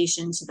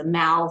irritation to the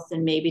mouth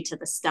and maybe to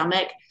the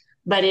stomach,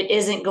 but it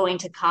isn't going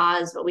to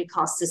cause what we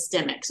call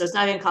systemic. So it's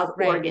not going to cause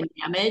organ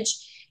damage.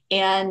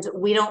 And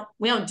we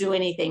don't do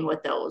anything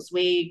with those.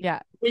 We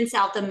rinse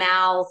out the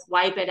mouth,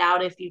 wipe it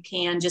out if you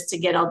can, just to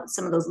get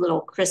some of those little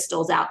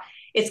crystals out.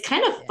 It's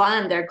kind of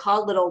fun. They're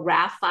called little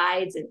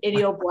raphides and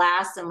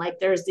idioblasts. And like,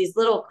 there's these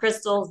little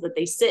crystals that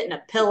they sit in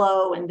a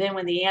pillow. And then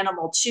when the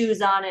animal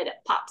chews on it, it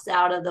pops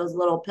out of those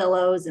little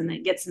pillows and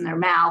it gets in their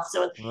mouth.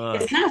 So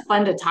it's kind of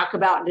fun to talk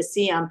about and to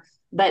see them,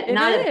 but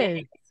not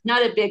a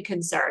big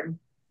concern.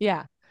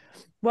 Yeah.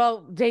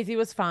 Well, Daisy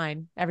was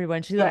fine,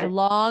 everyone. She lived a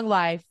long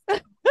life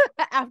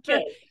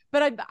after,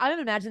 but I would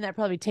imagine that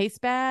probably tastes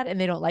bad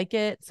and they don't like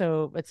it.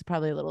 So it's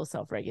probably a little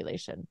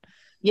self-regulation.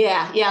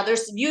 Yeah.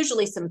 There's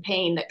usually some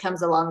pain that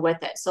comes along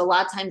with it. So a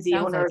lot of times the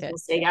owners will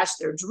say, gosh,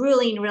 they're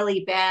drooling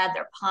really bad.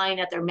 They're pawing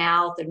at their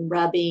mouth and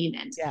rubbing.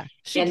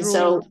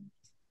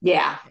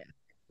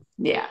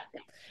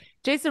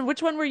 Jason,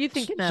 which one were you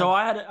thinking of? So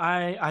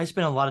I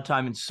spent a lot of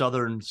time in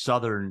southern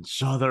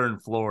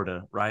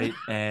Florida, right?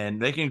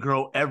 And they can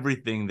grow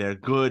everything there,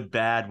 good,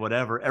 bad,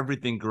 whatever.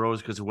 Everything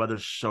grows because the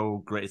weather's so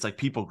great. It's like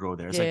people grow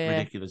there. It's like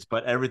ridiculous,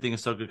 but everything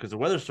is so good because the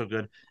weather's so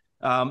good.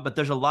 But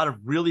there's a lot of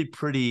really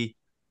pretty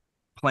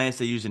plants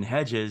they use in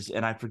hedges,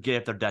 and I forget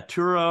if they're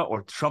datura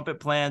or trumpet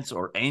plants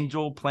or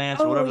angel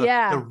plants or whatever.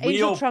 The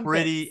real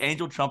pretty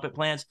angel trumpet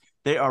plants.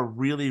 They are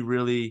really,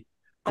 really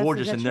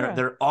gorgeous, and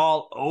they're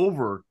all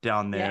over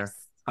down there.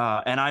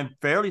 And I'm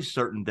fairly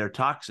certain they're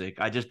toxic.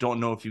 I just don't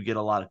know if you get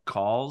a lot of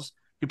calls.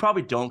 You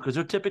probably don't, because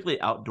they're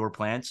typically outdoor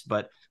plants,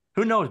 but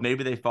who knows?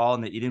 Maybe they fall in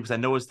the eating, because I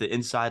know it's the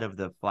inside of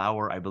the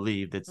flower, I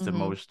believe, that's the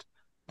most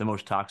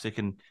toxic,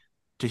 and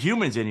to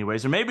humans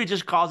anyways, or maybe it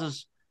just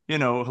causes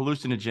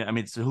hallucinogen. I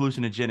mean, it's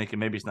hallucinogenic, and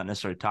maybe it's not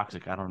necessarily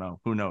toxic. I don't know.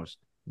 Who knows?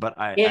 But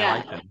I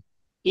like them.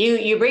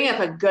 You bring up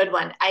a good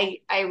one. I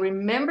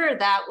remember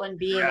that one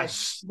being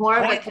more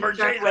of a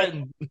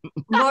concern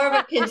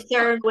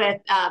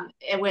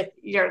with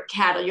your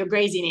cattle, your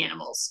grazing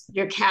animals,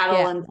 your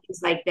cattle and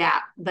things like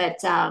that. But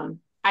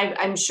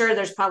I'm sure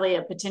there's probably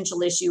a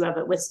potential issue of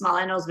it with small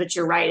animals. But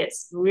you're right.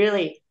 It's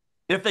really,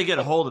 if they get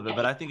a hold of it,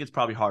 but I think it's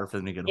probably hard for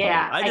them to get a hold of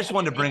it. I just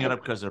wanted to bring it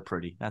up because they're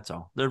pretty. That's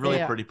all. They're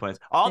really pretty plants.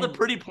 All the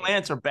pretty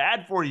plants are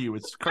bad for you.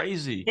 It's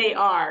crazy. They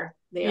are.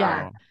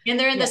 And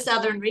they're in the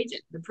southern region.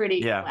 The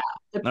prettiest.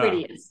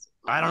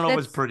 I don't know if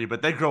it's pretty,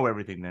 but they grow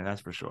everything there.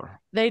 That's for sure.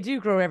 They do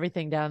grow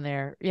everything down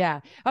there. Yeah.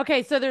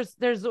 Okay. So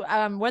there's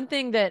one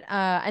thing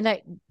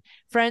that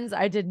friends,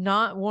 I did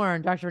not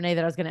warn Dr. Renee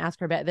that I was going to ask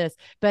her about this,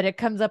 but it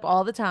comes up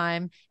all the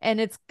time, and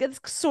it's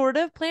sort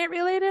of plant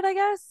related, I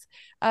guess,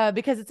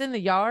 because it's in the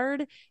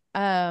yard.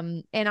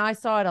 And I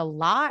saw it a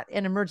lot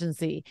in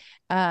emergency.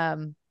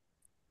 Bufo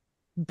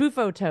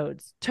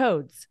toads.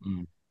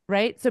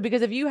 Right. So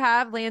because if you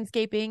have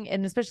landscaping,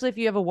 and especially if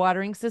you have a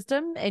watering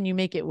system and you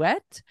make it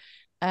wet,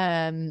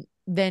 then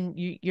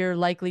you're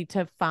likely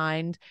to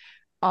find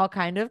all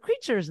kind of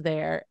creatures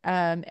there.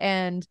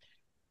 And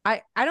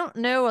I don't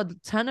know a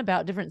ton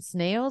about different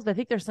snails, but I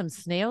think there's some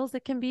snails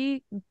that can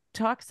be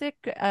toxic.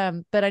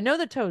 But I know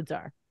the toads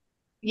are.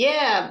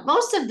 Yeah,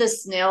 most of the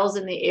snails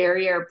in the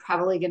area are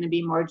probably going to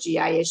be more GI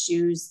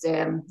issues.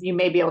 You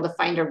may be able to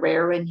find a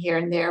rare one here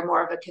and there,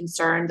 more of a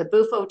concern. The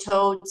bufo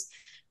toads,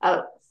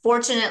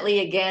 fortunately,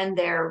 again,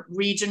 they're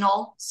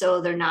regional,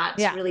 so they're not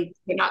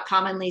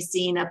commonly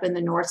seen up in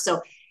the north.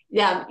 So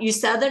yeah, you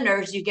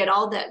southerners, you get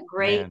all that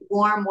great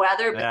warm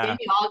weather, but then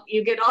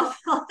you get all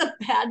the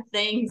bad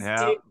things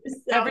too. So,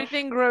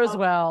 everything grows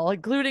well,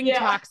 including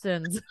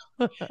toxins.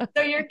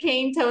 So your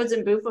cane toads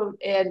and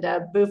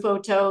bufo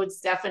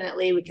toads,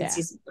 definitely we can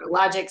see some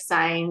neurologic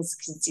signs,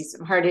 can see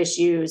some heart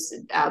issues,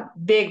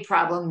 big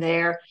problem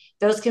there.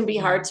 Those can be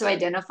hard to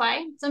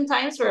identify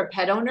sometimes for a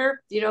pet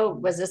owner. You know,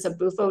 was this a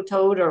bufo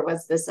toad or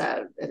was this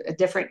a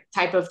different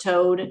type of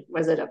toad?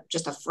 Was it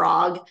just a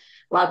frog?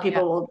 A lot of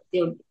people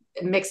will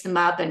mix them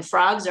up, and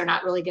frogs are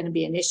not really going to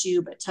be an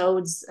issue, but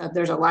toads,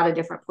 there's a lot of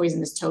different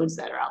poisonous toads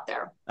that are out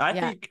there.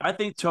 I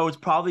think toads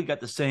probably got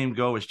the same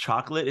go as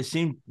chocolate. It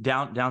seemed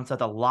down south,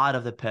 a lot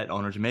of the pet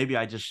owners, maybe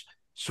I just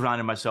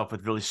surrounded myself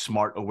with really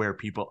smart, aware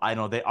people. I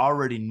know they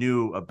already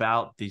knew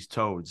about these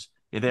toads.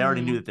 They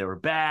already knew that they were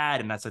bad,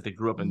 and that's like they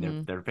grew up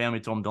in their family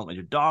told them, don't let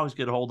your dogs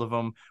get a hold of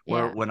them.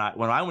 Where when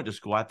I went to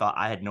school,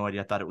 I had no idea.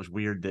 I thought it was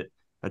weird that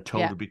a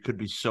toad could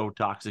be so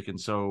toxic and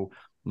so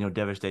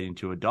devastating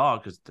to a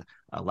dog, because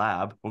a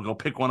lab will go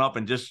pick one up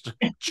and just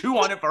chew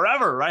on it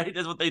forever, right?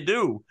 That's what they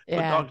do.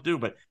 What dogs do.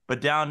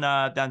 But down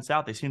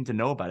south, they seem to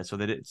know about it. So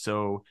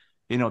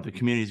the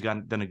community's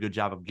done a good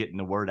job of getting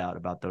the word out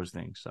about those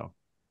things. So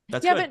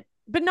that's good.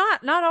 but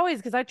not always,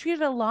 because I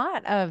treated a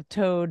lot of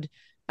toad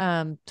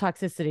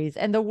toxicities,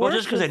 and the worst. Well,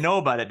 just because they know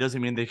about it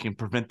doesn't mean they can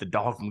prevent the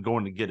dog from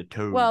going to get a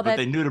toad. Well, but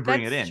they knew to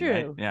bring it in. True.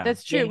 Right? Yeah,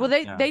 that's true. Well,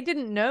 they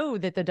didn't know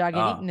that the dog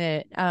had eaten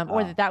it,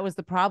 or that was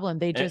the problem.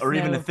 They just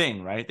even a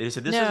thing, right? They just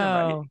said this isn't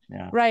right.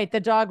 Yeah. Right. The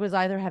dog was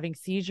either having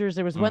seizures.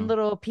 There was one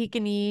little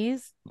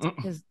Pekingese.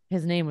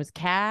 His name was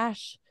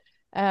Cash.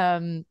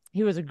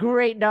 He was a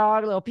great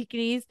dog, little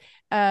Pekingese.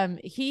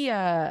 He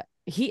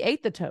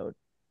ate the toad,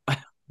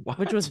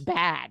 which was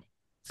bad.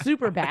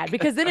 Super bad,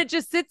 because then it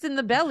just sits in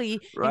the belly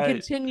and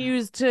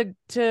continues to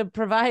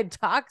provide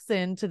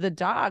toxin to the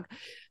dog.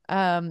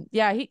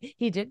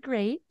 He did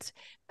great.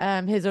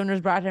 His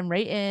owners brought him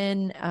right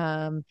in,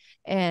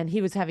 and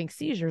he was having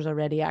seizures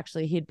already.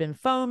 Actually, he'd been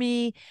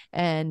foamy,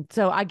 and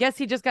so I guess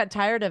he just got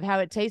tired of how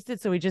it tasted,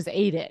 so he just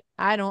ate it.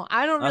 I don't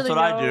really know.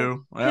 I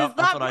do. Well,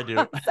 that's what I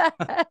do.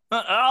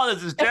 Oh,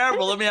 this is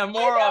terrible. Let me have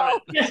more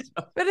of it.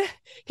 But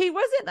he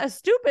wasn't a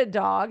stupid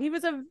dog. He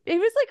was like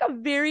a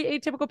very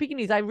atypical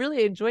Pekingese. I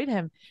really enjoyed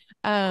him.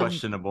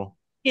 Questionable.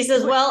 He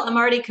says, well, I'm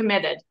already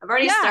committed. I've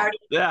already started.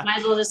 Might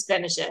as well just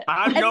finish it.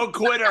 I'm no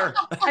quitter.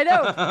 I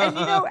know.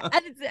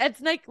 And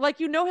it's like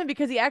him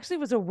because he actually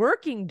was a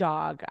working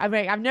dog. I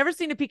mean, I've never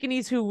seen a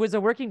Pekingese who was a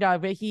working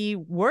dog, but he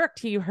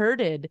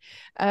herded.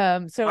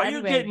 Are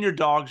you getting your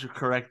dogs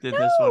correct in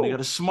this one? You got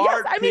a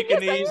smart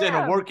Pekingese and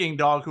a working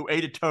dog who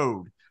ate a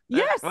toad.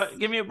 Yes.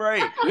 Give me a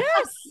break.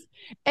 Yes.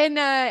 And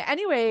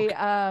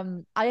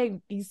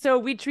so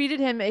we treated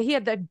him. He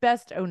had the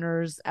best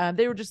owners.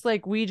 They were just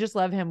like, we just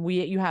love him.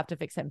 You have to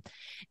fix him.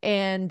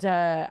 And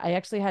I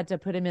actually had to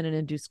put him in an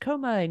induced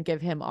coma and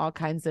give him all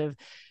kinds of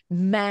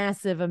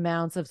massive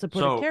amounts of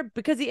supportive care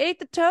because he ate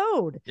the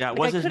toad. Yeah.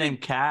 Was his name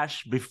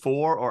Cash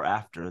before or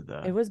after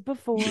It was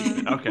before.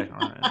 Okay.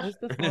 All right. It was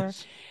before.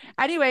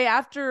 Anyway,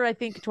 after I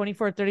think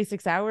 24,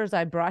 36 hours,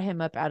 I brought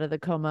him up out of the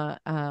coma.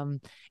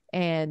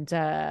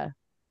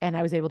 And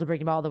I was able to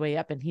bring him all the way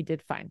up, and he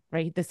did fine,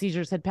 right? The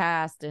seizures had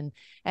passed, and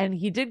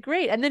he did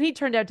great. And then he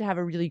turned out to have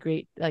a really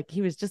great,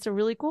 he was just a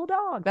really cool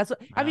dog. That's what,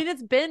 I mean,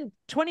 it's been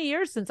 20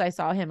 years since I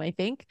saw him, I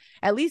think,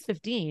 at least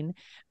 15.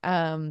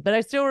 But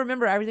I still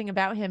remember everything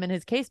about him and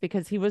his case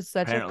because he was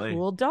such a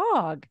cool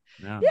dog.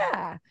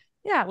 Yeah.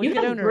 You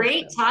have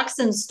great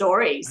toxin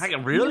stories.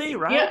 Really?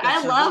 Right? Yeah,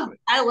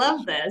 I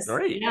love this.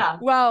 Great. Yeah.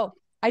 Well,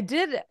 I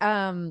did,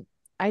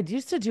 I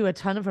used to do a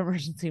ton of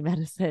emergency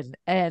medicine,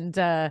 and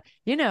I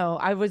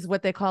was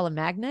what they call a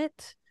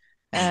magnet.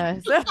 So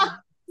if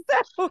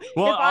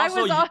I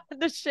was on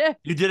the ship,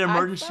 you did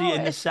emergency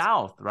in the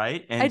South,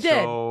 right? And I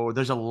did. So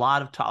there's a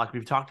lot of like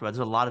we've talked about.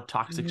 There's a lot of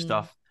toxic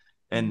stuff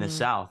in the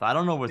South. I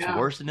don't know what's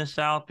worse in the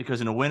South because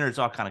in the winter it's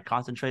all kind of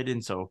concentrated,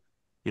 and so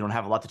you don't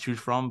have a lot to choose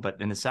from. But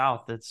in the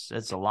South, it's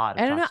a lot.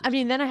 I don't know. I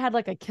mean, then I had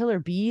like a killer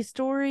bee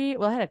story.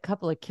 Well, I had a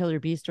couple of killer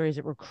bee stories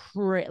that were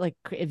like,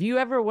 if you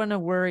ever want to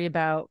worry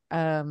about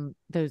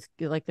those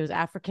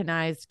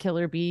Africanized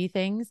killer bee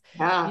things,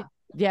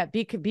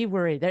 be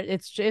worried.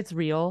 It's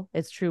real.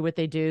 It's true what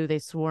they do. They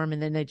swarm and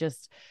then they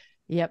just,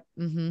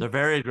 they're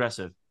very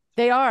aggressive.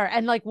 They are.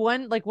 And like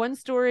one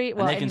story.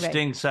 Well, and they can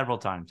sting several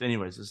times.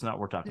 Anyways, it's not what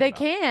we're talking about. They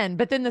can,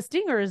 but then the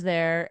stinger is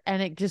there and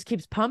it just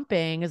keeps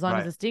pumping as long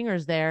as the stinger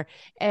is there.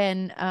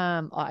 And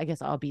I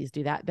guess all bees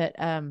do that. But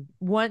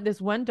this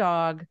one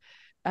dog,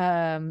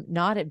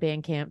 not at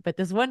band camp, but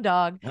this one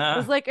dog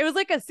was it was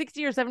like a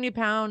 60 or 70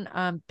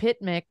 pound pit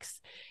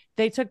mix.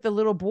 They took the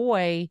little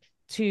boy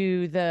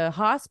to the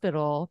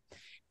hospital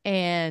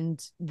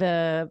and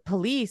the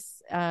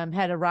police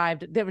had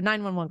arrived. There was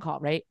 911 call,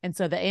 right? And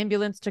so the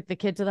ambulance took the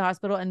kid to the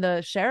hospital, and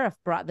the sheriff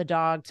brought the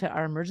dog to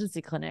our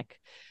emergency clinic.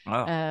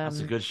 Oh, that's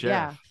a good sheriff.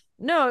 Yeah.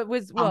 No, it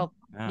was, well,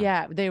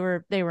 yeah, they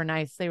were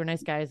nice. They were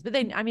nice guys, but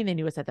they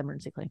knew us at the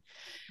emergency clinic.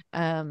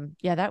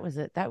 Yeah, that was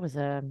it. That was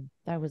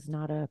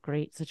not a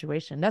great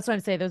situation. That's why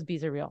I'm saying those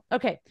bees are real.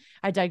 Okay.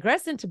 I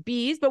digress into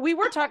bees, but we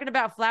were talking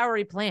about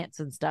flowery plants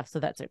and stuff. So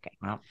that's okay.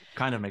 Well,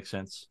 kind of makes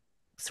sense.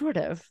 Sort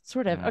of.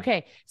 Yeah.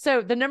 Okay.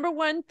 So the number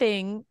one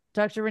thing,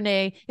 Dr.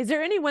 Renee, is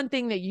there any one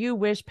thing that you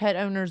wish pet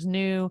owners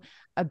knew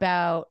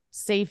about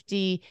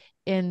safety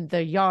in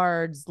the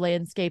yards,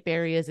 landscape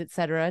areas,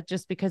 etc.,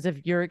 just because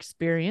of your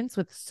experience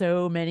with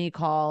so many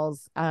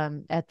calls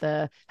at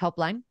the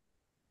helpline?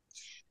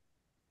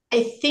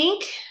 I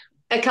think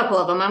a couple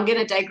of them. I'm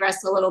going to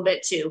digress a little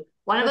bit too.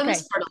 One of them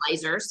is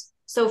fertilizers.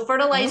 So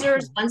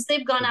fertilizers, once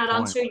they've gone out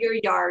onto your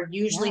yard,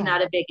 usually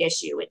not a big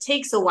issue. It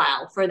takes a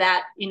while for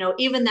that,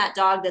 even that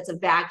dog that's a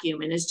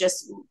vacuum and is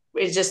just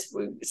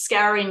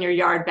scouring your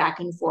yard back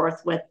and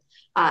forth with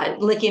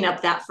licking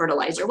up that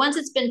fertilizer. Once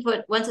it's been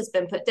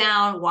put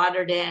down,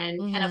 watered in,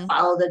 kind of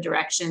follow the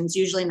directions,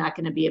 usually not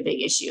going to be a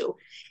big issue.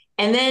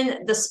 And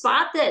then the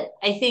spot that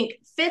I think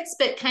fits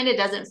but kind of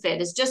doesn't fit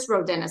is just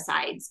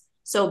rodenticides.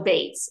 So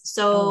baits.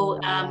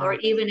 So, or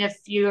even if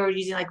you're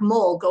using like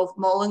mole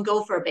and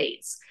gopher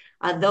baits,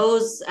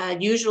 those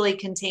usually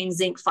contain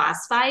zinc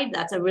phosphide.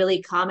 That's a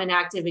really common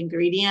active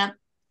ingredient.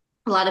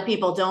 A lot of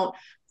people don't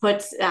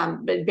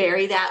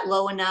bury that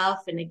low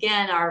enough. And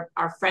again,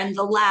 our friend,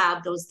 the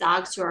lab, those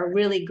dogs who are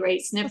really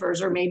great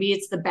sniffers, or maybe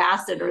it's the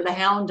basset or the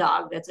hound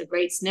dog that's a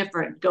great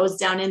sniffer, and goes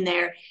down in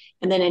there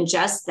and then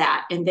ingests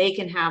that. And they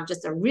can have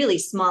just a really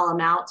small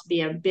amount to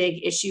be a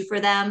big issue for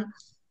them.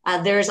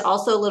 There's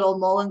also little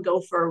mole and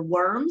gopher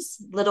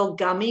worms, little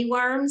gummy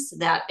worms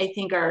that I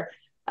think are,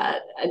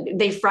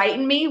 they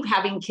frighten me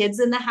having kids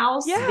in the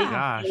house.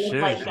 Yeah. They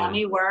look like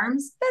gummy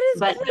worms. That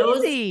is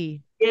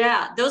crazy.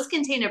 Those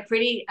contain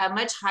a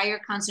much higher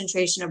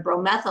concentration of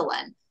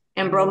bromethalin.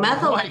 And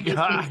bromethalin,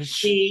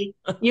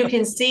 you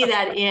can see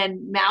that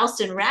in mouse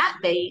and rat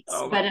baits,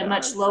 but a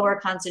much lower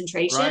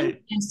concentration.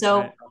 Right. And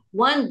so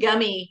one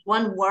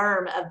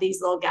worm of these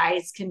little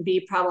guys can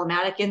be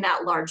problematic in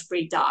that large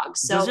breed dog.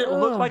 So does it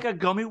look like a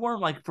gummy worm,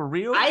 like for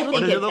real? I think or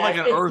does it look like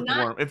an earthworm?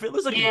 not, if it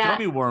looks like a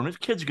gummy worm, this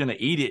kid's gonna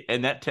eat it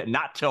and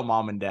not tell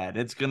mom and dad.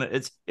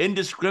 It's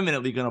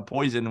indiscriminately gonna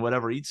poison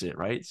whatever eats it,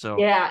 right? So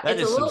that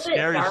is some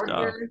scary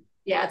stuff.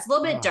 Yeah, it's a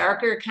little bit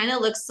darker. Kind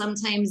of looks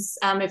sometimes,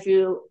 if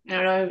you, I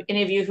don't know,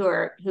 any of you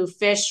who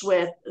fish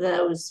with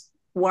those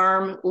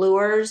worm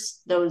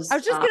lures, those. I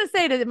was just gonna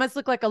say that it must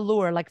look like a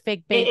lure, like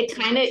fake bait. It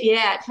kind of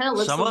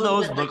looks. Some of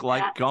those look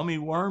like gummy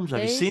worms.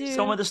 Have you seen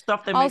some of the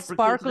stuff they all make for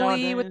sparkly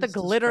kids with the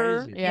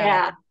glitter?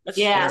 Yeah.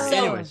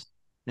 So,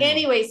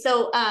 anyway,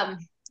 so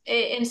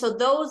and so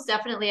those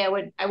definitely I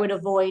would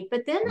avoid.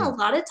 But then a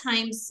lot of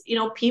times,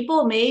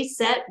 people may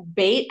set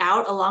bait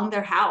out along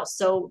their house.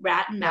 So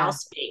rat and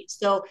mouse bait.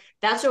 So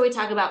that's where we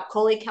talk about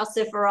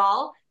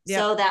cholecalciferol.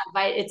 So that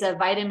it's a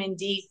vitamin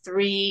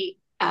D3,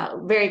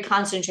 very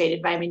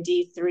concentrated vitamin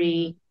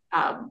D3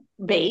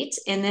 bait,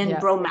 and then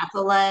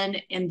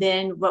bromethalin, and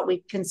then what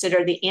we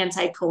consider the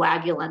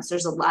anticoagulants.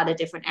 There's a lot of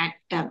different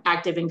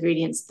active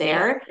ingredients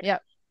there.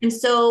 And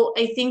so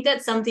I think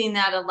that's something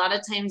that a lot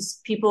of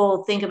times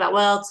people think about,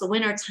 well, it's the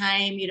winter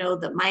time,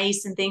 the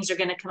mice and things are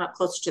going to come up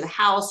closer to the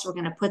house. We're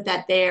going to put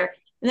that there.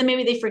 And then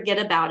maybe they forget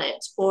about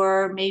it,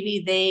 or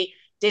maybe they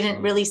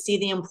didn't really see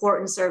the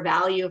importance or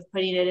value of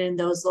putting it in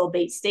those little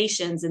bait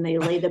stations, and they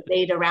lay the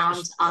bait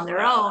around on their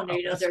own, or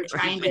they're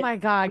trying to. Oh my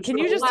God. Can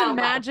you just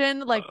imagine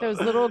like those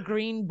little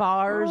green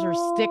bars or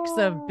sticks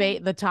of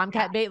bait, the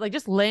tomcat bait, like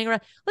just laying around?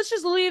 Let's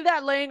just leave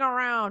that laying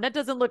around. That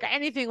doesn't look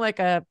anything like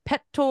a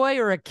pet toy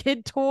or a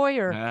kid toy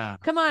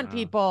come on,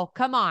 people.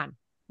 Come on.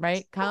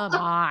 Right? Come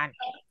on.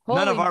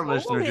 None of our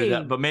listeners do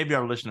that, but maybe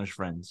our listeners'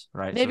 friends,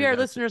 right? Maybe our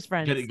listeners'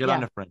 friends. Get on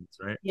the friends,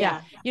 right?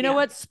 Yeah. You know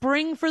what?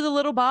 Spring for the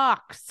little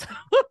box.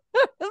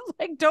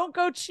 Like, don't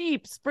go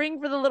cheap. Spring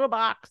for the little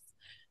box.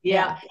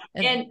 Yeah.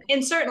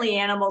 And certainly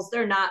animals,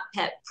 they're not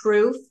pet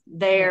proof.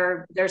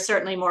 They're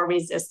certainly more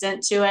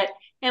resistant to it.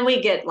 And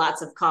we get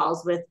lots of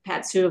calls with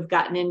pets who have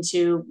gotten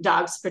into,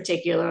 dogs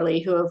particularly,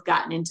 who have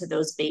gotten into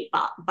those bait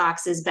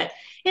boxes, but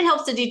it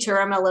helps to deter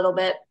them a little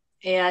bit.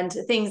 And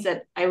things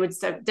that I would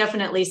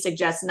definitely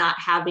suggest not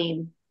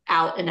having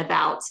out and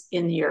about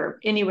anywhere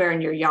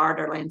in your yard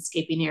or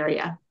landscaping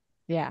area.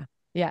 Yeah.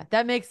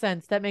 That makes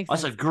sense.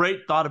 That's a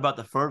great thought about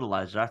the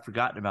fertilizer. I've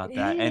forgotten about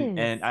that.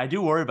 And I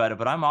do worry about it,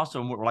 but I'm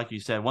also, like you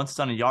said, once it's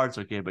on a yard's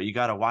okay, but you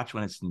got to watch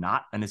when it's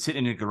not, and it's sitting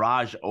in your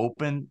garage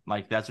open.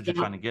 Like that's what you're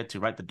trying to get to,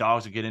 right? The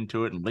dogs will get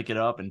into it and lick it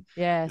up, and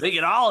they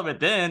get all of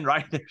it then,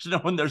 right?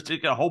 There's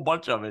taking a whole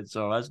bunch of it.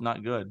 So that's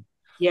not good.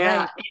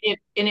 Yeah. Right.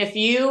 And if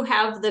you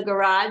have the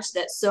garage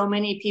that so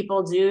many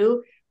people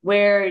do,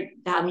 where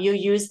you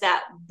use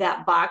that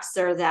box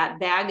or that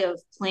bag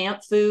of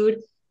plant food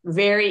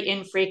very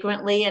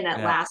infrequently and it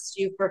lasts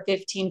you for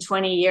 15,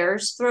 20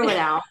 years, throw it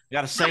out. You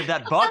got to save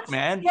that buck,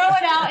 man. Throw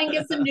it out and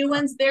get some new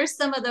ones. There's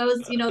some of those,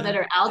 that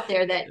are out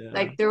there that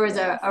like there was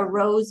a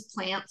rose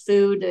plant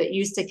food that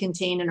used to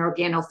contain an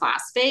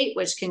organophosphate,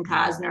 which can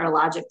cause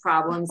neurologic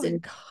problems.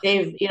 And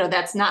they've,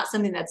 that's not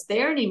something that's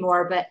there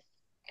anymore, but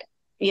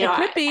it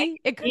could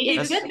be. It could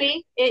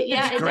be.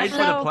 It's great for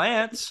the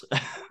plants.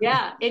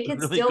 Yeah, it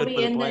could really still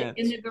be in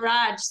the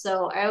garage.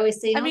 So I always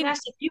say, gosh,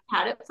 if you've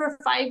had it for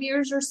 5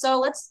 years or so,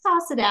 let's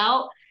toss it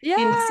out.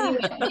 And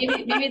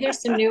see maybe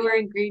there's some newer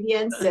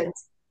ingredients. And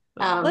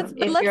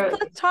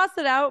let's toss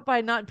it out by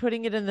not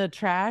putting it in the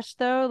trash,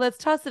 though. Let's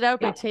toss it out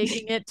by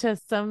taking it to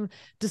some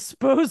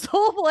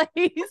disposal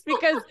place,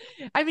 because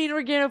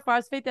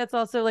organophosphate, that's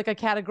also like a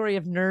category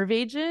of nerve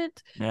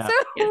agent. So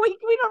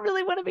we don't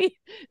really want to be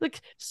like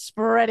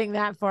spreading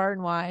that far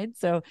and wide.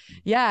 So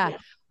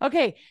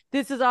okay,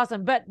 this is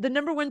awesome. But the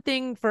number one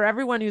thing for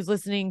everyone who's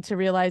listening to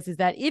realize is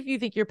that if you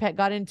think your pet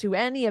got into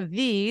any of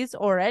these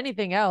or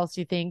anything else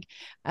you think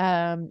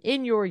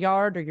in your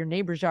yard or your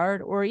neighbor's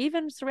yard or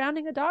even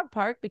surrounding a dog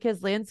park,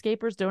 because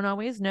landscapers don't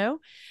always know,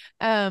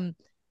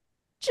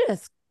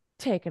 just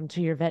take them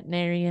to your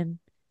veterinarian.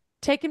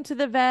 Take him to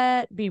the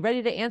vet, be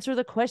ready to answer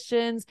the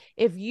questions.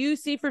 If you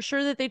see for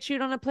sure that they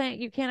chewed on a plant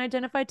you can't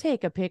identify,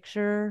 take a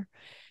picture.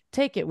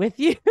 Take it with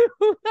you.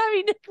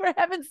 For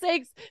heaven's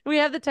sakes, we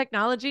have the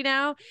technology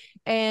now.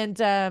 And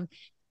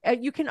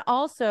you can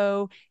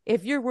also,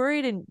 if you're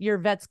worried and your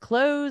vet's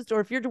closed, or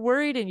if you're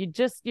worried and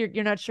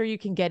you're not sure you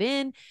can get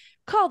in,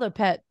 call the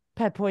Pet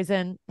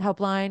Poison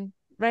Helpline,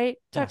 right?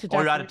 Talk to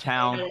or you're out of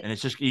town and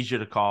it's just easier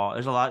to call.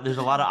 There's a lot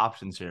of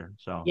options here.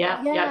 So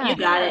yeah, you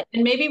got it.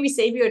 And maybe we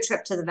save you a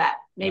trip to the vet.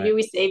 Maybe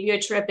we save you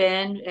a trip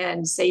in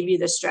and save you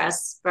the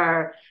stress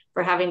for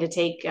having to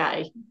take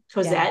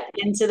Cosette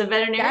into the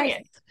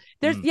veterinarian.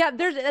 There's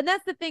and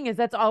that's the thing, is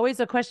that's always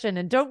a question.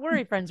 And don't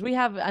worry, friends, we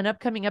have an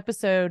upcoming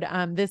episode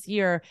this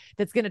year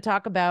that's going to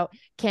talk about,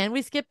 can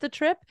we skip the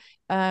trip?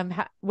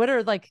 What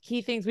are like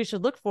key things we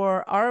should look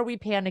for? Are we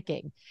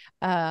panicking?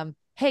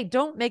 Hey,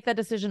 don't make that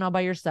decision all by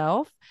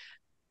yourself.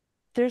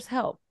 There's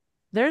help.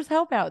 There's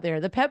help out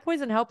there. The Pet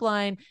Poison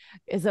Helpline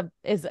is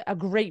a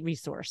great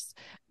resource.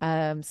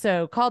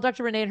 So call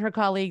Dr. Renee and her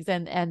colleagues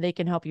and they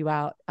can help you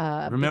out.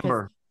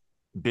 Remember,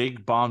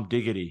 Big Bomb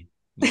Diggity.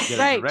 You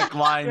get a direct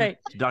line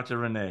to Dr.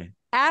 Renee.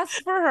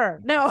 Ask for her.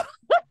 No.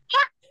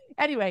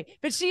 Anyway,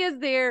 but she is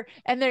there,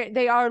 and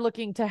they are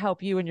looking to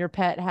help you and your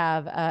pet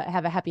have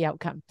a happy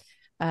outcome.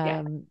 So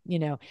can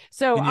you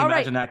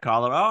imagine that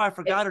caller? Oh, I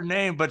forgot her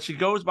name, but she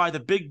goes by the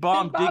Big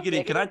Bomb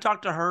Diggity. Can I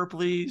talk to her,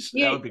 please?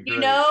 That would be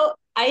great.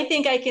 I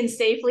think I can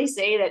safely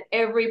say that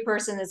every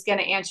person that's going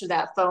to answer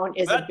that phone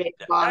is a Big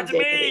Bomb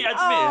Diggity. That's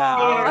me.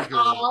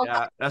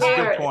 That's a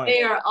good point.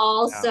 They are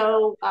all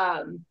so.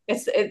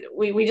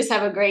 We just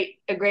have a great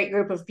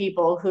group of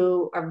people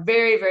who are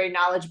very, very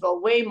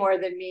knowledgeable, way more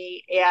than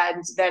me,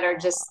 and that are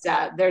just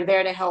they're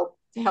there to help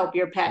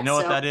your pet. You know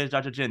what that is,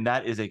 Dr. Jen?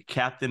 That is a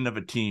captain of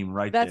a team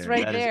right there. That's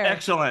right there. Is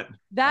excellent.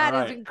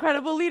 That is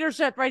incredible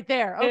leadership right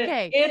there.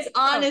 Okay. It's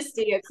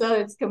honesty.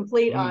 It's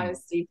complete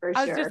honesty for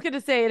sure. I was just going to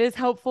say, it is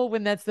helpful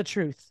when that's the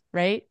truth,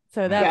 right?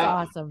 So that's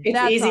awesome. It's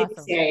that's easy awesome.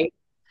 to say.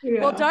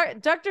 Yeah. Well,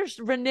 Dr.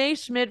 Renee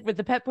Schmid with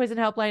the Pet Poison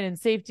Helpline and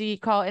Safety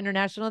Call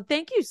International,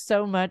 thank you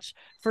so much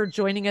for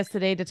joining us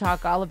today to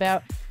talk all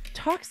about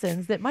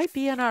toxins that might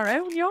be in our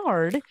own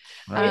yard,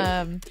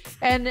 and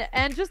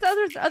just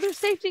other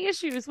safety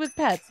issues with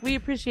pets. We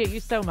appreciate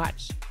you so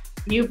much.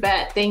 You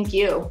bet. Thank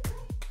you.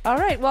 All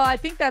right, well, I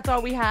think that's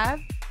all we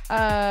have.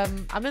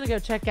 I'm gonna go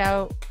check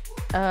out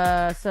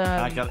some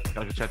I gotta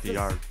go check the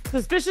yard.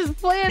 Suspicious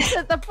plants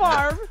at the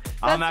farm.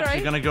 I'm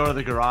actually gonna go to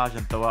the garage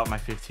and throw out my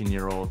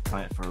 15-year-old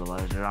plant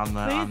fertilizer.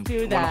 I'm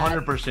do that.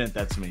 100%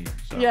 that's me.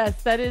 So.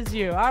 Yes, that is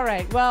you. All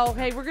right, well,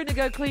 hey, we're gonna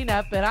go clean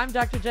up, and I'm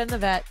Dr. Jen the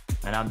vet.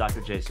 And I'm Dr.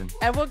 Jason.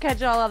 And we'll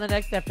catch y'all on the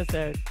next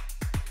episode.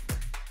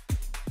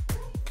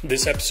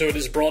 This episode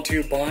is brought to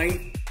you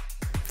by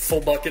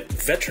FullBucket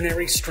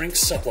Veterinary Strength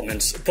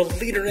Supplements, the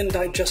leader in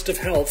digestive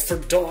health for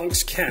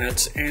dogs,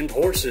 cats, and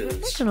horses.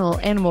 Professional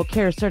Animal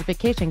Care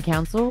Certification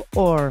Council,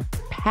 or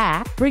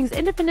PAC, brings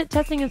independent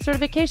testing and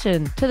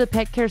certification to the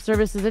pet care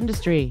services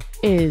industry.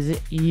 Is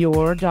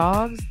your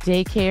dog's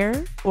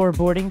daycare or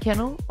boarding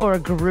kennel or a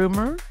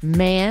groomer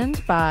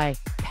manned by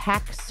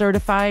PAC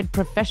certified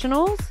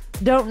professionals?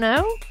 Don't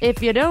know?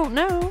 If you don't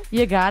know,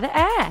 you gotta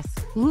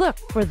ask. Look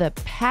for the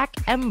PAC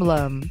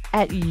emblem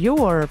at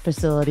your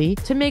facility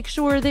to make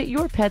sure that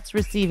your pet's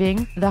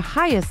receiving the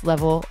highest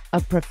level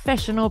of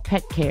professional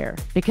pet care,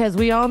 because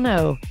we all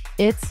know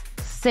it's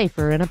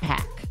safer in a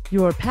pack.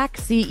 Your PAC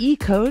CE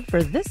code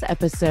for this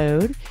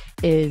episode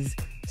is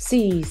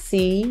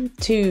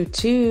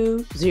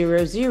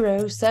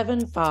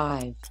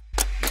CC220075.